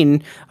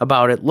seen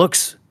about it,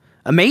 looks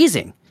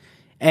amazing.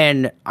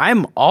 And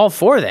I'm all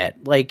for that.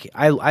 Like,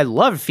 I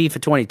love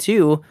FIFA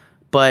 22,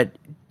 but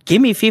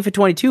give me FIFA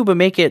 22, but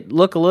make it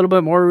look a little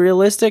bit more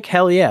realistic.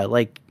 Hell yeah.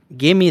 Like,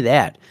 give me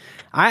that.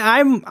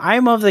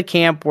 I'm of the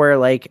camp where,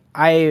 like,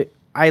 I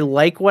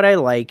like what I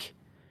like.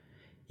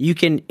 You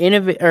can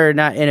innovate, or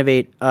not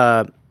innovate,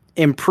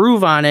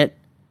 improve on it,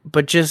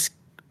 but just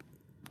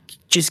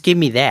give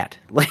me that.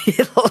 Like,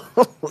 you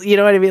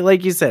know what I mean?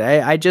 Like you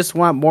said, I just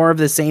want more of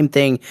the same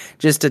thing,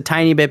 just a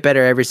tiny bit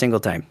better every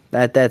single time.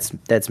 That's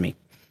me.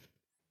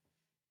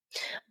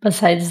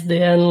 Besides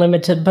the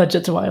unlimited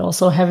budget, do I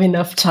also have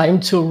enough time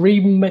to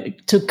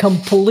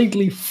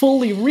completely,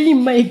 fully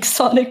remake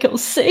Sonic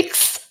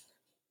 06?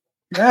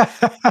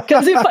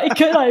 Because if I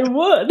could, I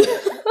would.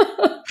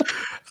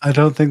 I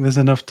don't think there's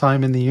enough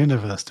time in the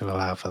universe to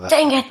allow for that.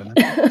 Dang it!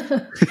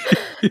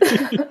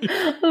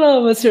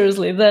 No, but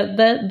seriously,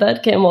 that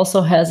game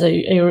also has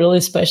a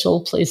really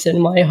special place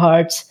in my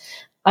heart.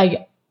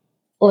 I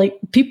like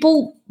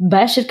people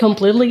bash it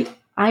completely.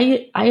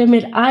 I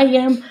admit I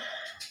am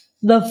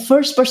the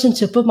first person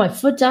to put my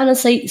foot down and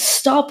say,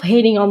 stop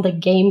hating on the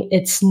game.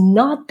 It's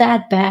not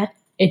that bad.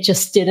 It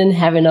just didn't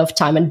have enough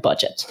time and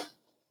budget.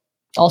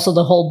 Also,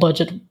 the whole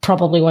budget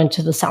probably went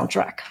to the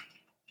soundtrack.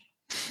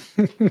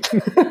 Because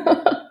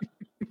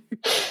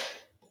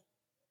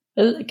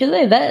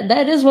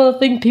that is one of the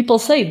things people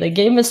say. The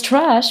game is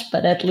trash,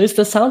 but at least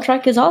the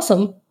soundtrack is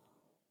awesome.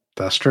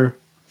 That's true.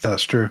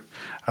 That's true.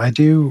 I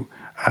do.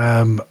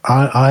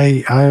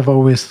 I have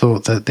always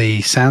thought that the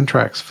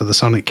soundtracks for the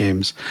Sonic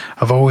games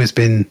have always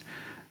been,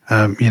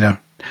 I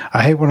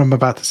hate what I'm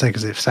about to say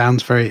because it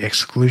sounds very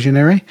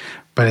exclusionary,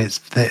 but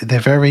they're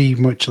very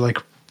much like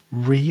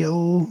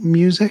real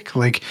music.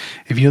 Like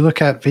if you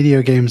look at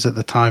video games at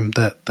the time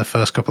that the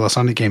first couple of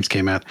Sonic games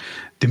came out,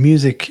 the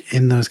music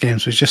in those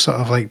games was just sort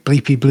of like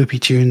bleepy bloopy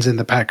tunes in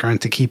the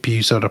background to keep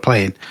you sort of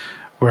playing.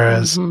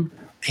 Whereas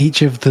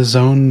each of the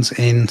zones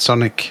in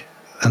Sonic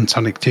and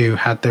Sonic 2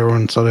 had their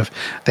own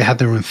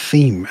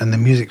theme, and the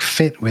music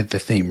fit with the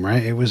theme,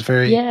 right? It was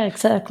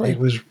exactly. It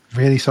was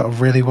really sort of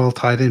really well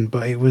tied in,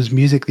 but it was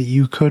music that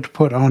you could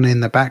put on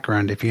in the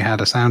background if you had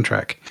a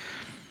soundtrack.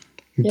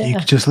 You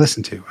could just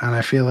listen to, and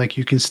I feel like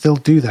you can still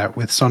do that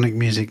with Sonic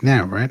music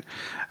now, right?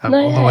 All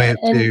the way up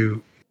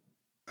to...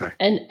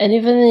 And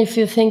even if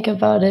you think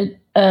about it,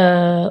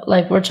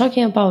 like we're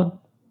talking about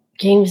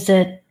games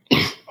that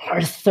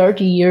are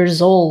 30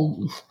 years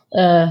old,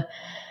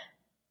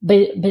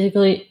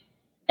 basically,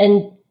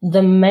 and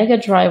the Mega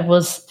Drive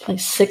was like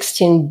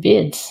 16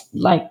 bits.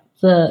 Like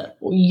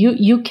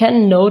you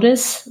can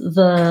notice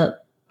the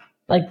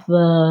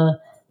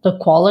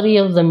quality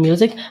of the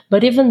music,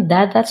 but even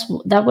that's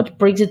what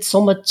brings it so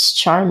much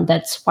charm.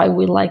 That's why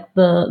we like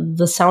the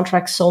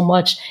soundtrack so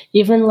much.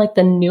 Even like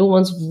the new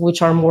ones,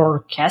 which are more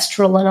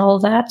orchestral and all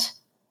that.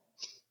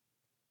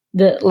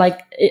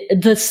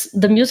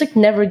 The music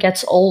never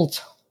gets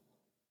old.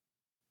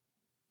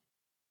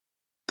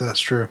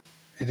 That's true.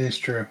 It is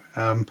true.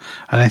 And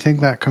I think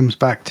that comes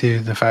back to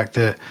the fact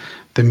that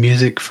the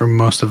music from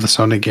most of the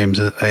Sonic games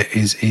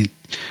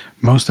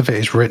most of it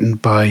is written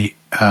by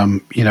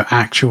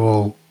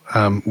actual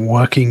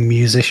working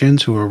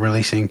musicians who are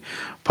releasing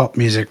pop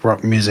music,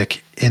 rock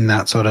music in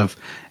that sort of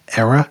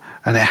era,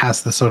 and it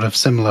has the sort of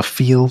similar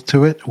feel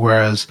to it.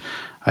 Whereas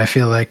I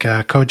feel like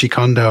Koji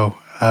Kondo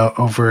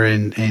over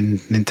in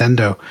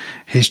Nintendo,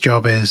 his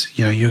job is,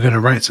 you're going to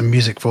write some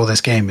music for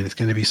this game, and it's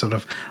going to be sort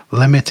of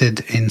limited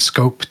in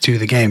scope to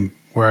the game.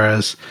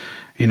 Whereas,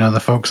 the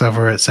folks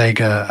over at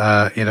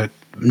Sega,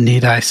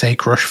 need I say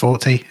Crush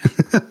 40?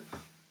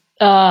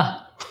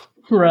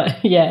 Right,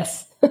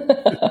 yes.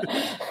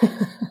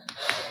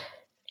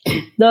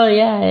 No,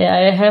 yeah,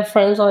 I have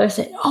friends always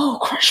say, "Oh,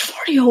 Crush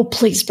 40! Oh,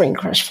 please bring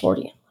Crush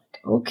 40."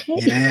 I'm like, okay,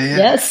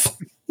 yes,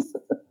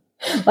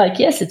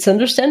 yes, it's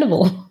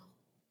understandable.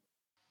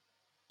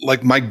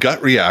 Like my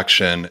gut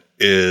reaction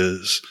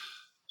is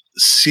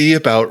see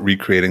about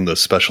recreating those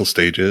special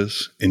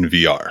stages in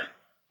VR.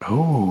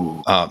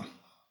 Oh,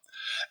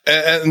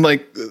 and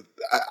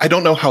I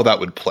don't know how that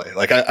would play.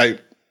 Like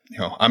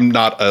I'm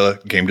not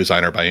a game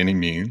designer by any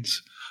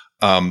means,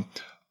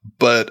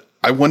 but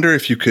I wonder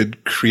if you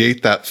could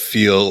create that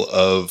feel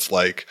of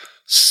like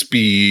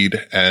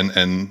speed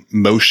and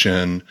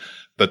motion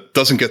that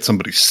doesn't get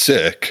somebody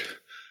sick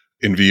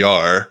in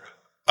VR,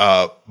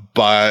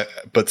 but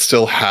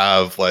still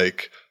have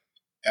like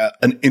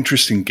an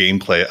interesting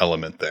gameplay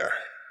element there,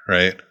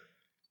 right?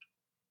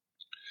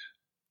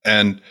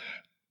 And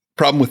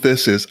problem with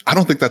this is I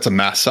don't think that's a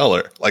mass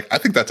seller. Like I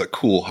think that's a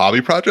cool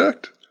hobby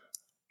project.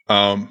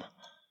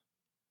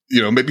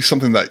 Maybe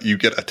something that you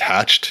get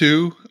attached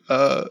to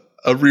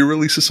a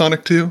re-release of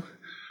Sonic 2,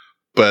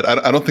 but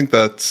I don't think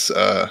that's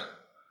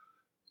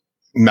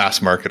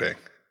mass marketing.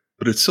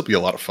 But it'd still be a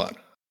lot of fun.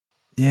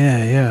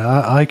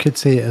 Yeah. I could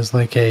see it as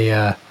like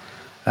an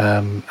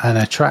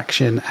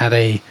attraction at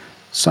a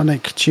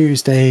Sonic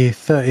Tuesday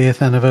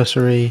 30th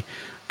anniversary.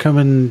 Come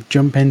and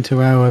jump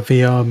into our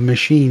VR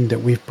machine that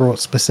we've brought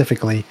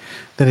specifically,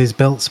 that is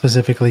built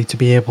specifically to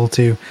be able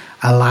to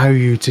allow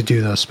you to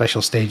do those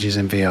special stages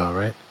in VR,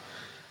 right?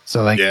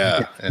 So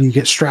you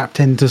get strapped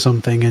into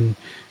something, and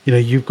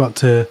you've got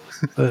to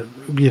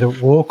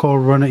walk or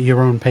run at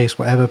your own pace,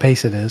 whatever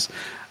pace it is,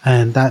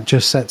 and that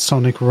just sets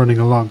Sonic running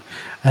along.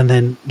 And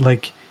then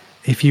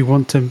if you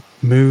want to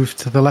move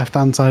to the left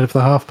hand side of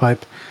the half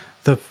pipe,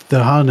 the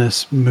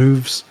harness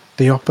moves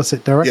the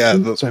opposite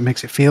direction, so it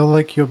makes it feel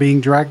like you're being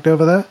dragged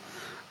over there.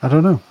 I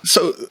don't know.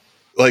 So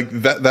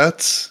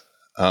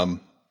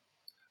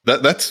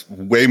that's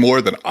way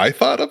more than I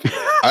thought of.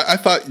 I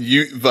thought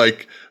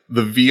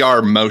the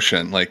VR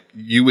motion, like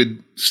you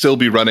would still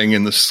be running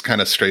in this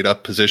kind of straight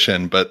up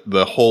position, but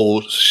the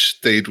whole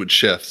stage would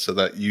shift so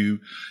that you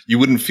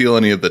wouldn't feel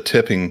any of the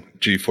tipping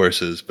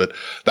G-forces. But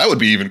that would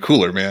be even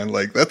cooler, man.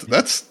 Like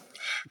that's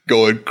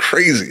going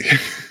crazy.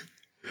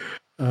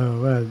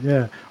 Oh, well,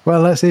 yeah.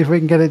 Well, let's see if we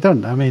can get it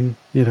done. I mean,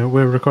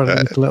 we're recording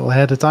this a little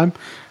ahead of time.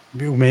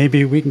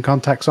 Maybe we can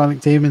contact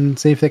Sonic Team and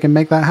see if they can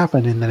make that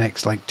happen in the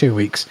next 2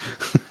 weeks.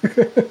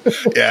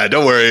 Yeah,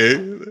 don't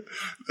worry.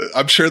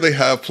 I'm sure they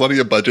have plenty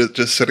of budget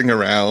just sitting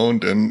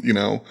around, and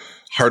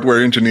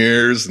hardware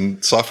engineers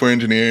and software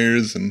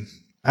engineers, and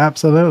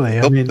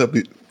absolutely.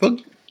 They'll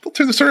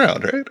turn this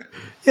around, right?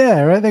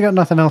 Yeah, right. They got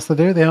nothing else to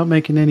do. They aren't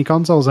making any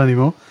consoles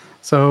anymore,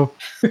 so.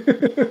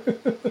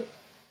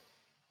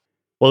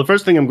 Well, the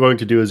first thing I'm going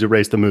to do is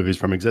erase the movies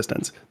from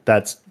existence.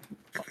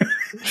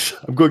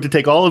 I'm going to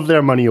take all of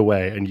their money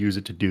away and use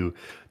it to do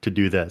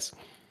this.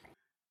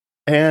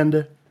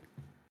 And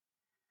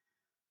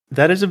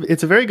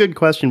it's a very good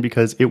question,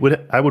 because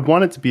I would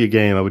want it to be a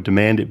game. I would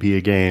demand it be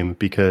a game,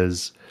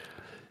 because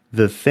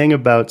the thing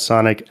about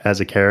Sonic as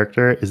a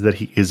character is that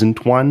he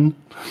isn't one.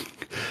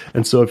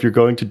 And so if you're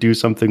going to do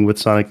something with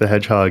Sonic the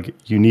Hedgehog,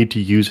 you need to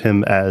use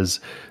him as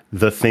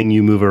the thing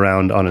you move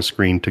around on a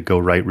screen to go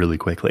right really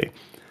quickly.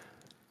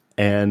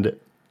 And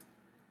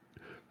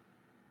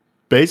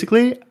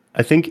basically,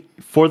 I think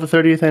for the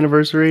 30th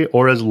anniversary,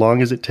 or as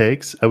long as it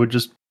takes, I would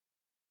just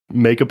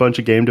make a bunch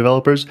of game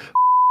developers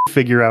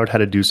figure out how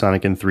to do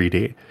Sonic in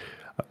 3D.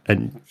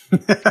 And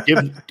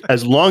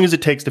as long as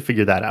it takes to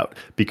figure that out,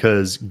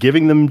 because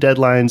giving them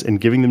deadlines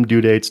and giving them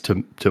due dates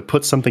to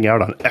put something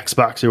out on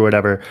Xbox or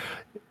whatever,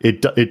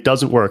 it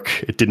doesn't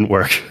work. It didn't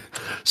work.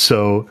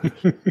 So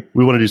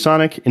we want to do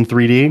Sonic in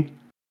 3D,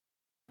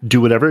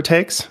 do whatever it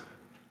takes,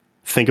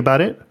 think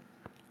about it.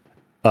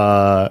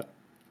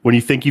 When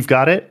you think you've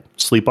got it,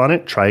 sleep on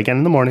it, try again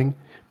in the morning,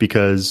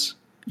 because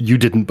you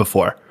didn't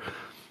before.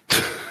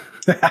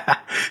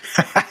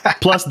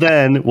 Plus,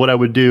 then what I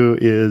would do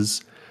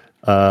is,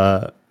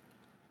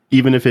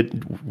 even if it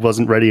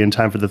wasn't ready in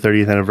time for the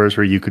 30th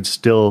anniversary, you could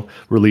still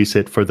release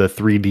it for the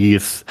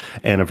 3D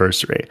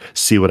anniversary.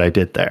 See what I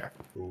did there?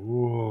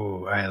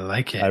 Ooh, I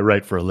like it. I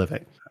write for a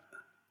living.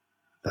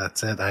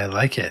 That's it. I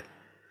like it.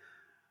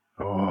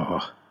 Oh,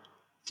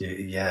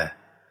 yeah.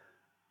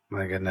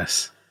 My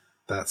goodness,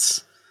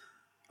 that's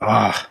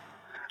the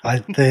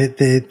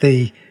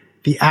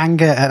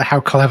anger at how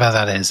clever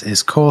that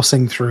is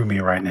coursing through me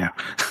right now.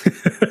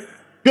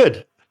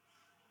 Good.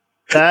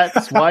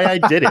 That's why I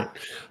did it.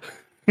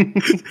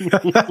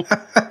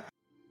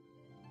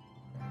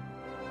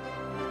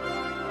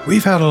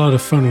 We've had a lot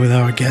of fun with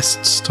our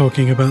guests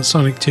talking about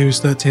Sonic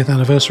 2's 30th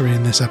anniversary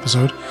in this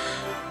episode,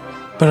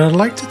 but I'd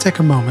like to take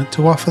a moment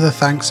to offer the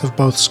thanks of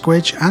both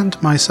Squidge and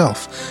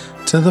myself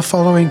to the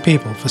following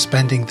people for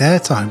spending their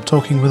time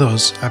talking with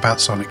us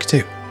about Sonic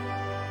 2.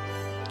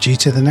 G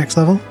to the Next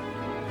Level,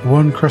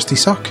 One Krusty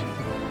Sock,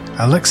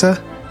 Alexa,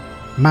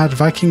 Mad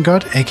Viking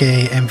God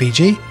aka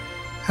MVG,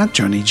 and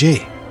Johnny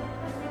G.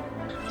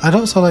 I'd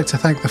also like to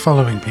thank the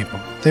following people.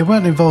 They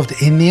weren't involved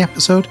in the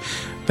episode,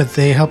 but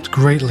they helped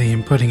greatly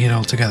in putting it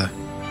all together.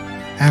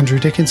 Andrew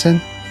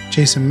Dickinson,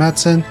 Jason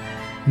Madsen,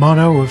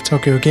 Mono of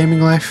Tokyo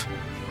Gaming Life,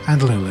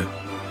 and Lulu.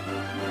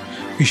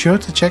 Be sure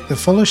to check the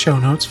fuller show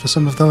notes for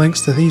some of the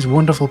links to these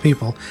wonderful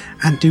people,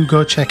 and do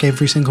go check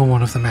every single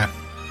one of them out.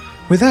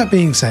 With that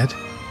being said,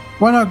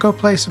 why not go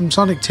play some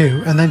Sonic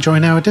 2 and then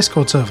join our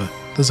Discord server?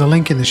 There's a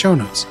link in the show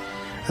notes.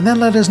 And then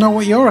let us know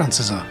what your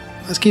answers are.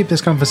 Let's keep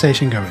this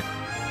conversation going.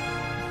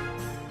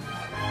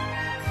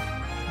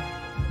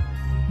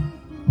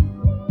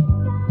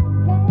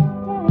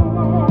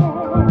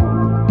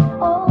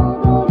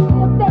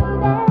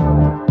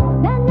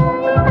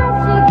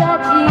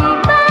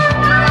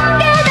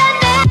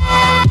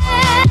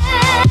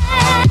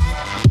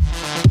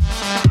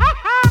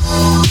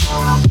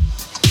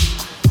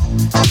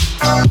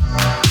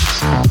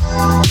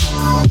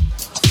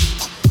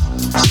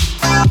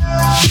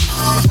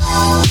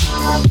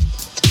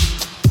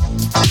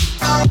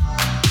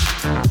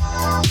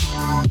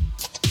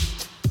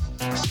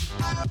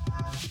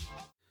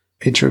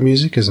 Intro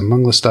music is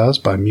Among the Stars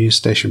by Muse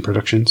Station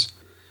Productions.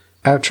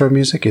 Outro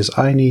music is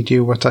I Need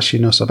You Watashi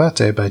no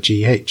Sabate by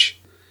GH.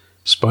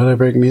 Spoiler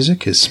break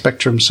music is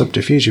Spectrum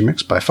Subterfuge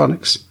Mix by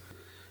Phonics.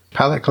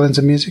 Palette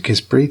cleanser music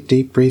is Breathe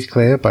Deep, Breathe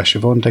Clear by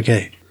Siobhan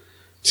Degay.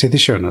 See the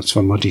show notes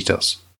for more details.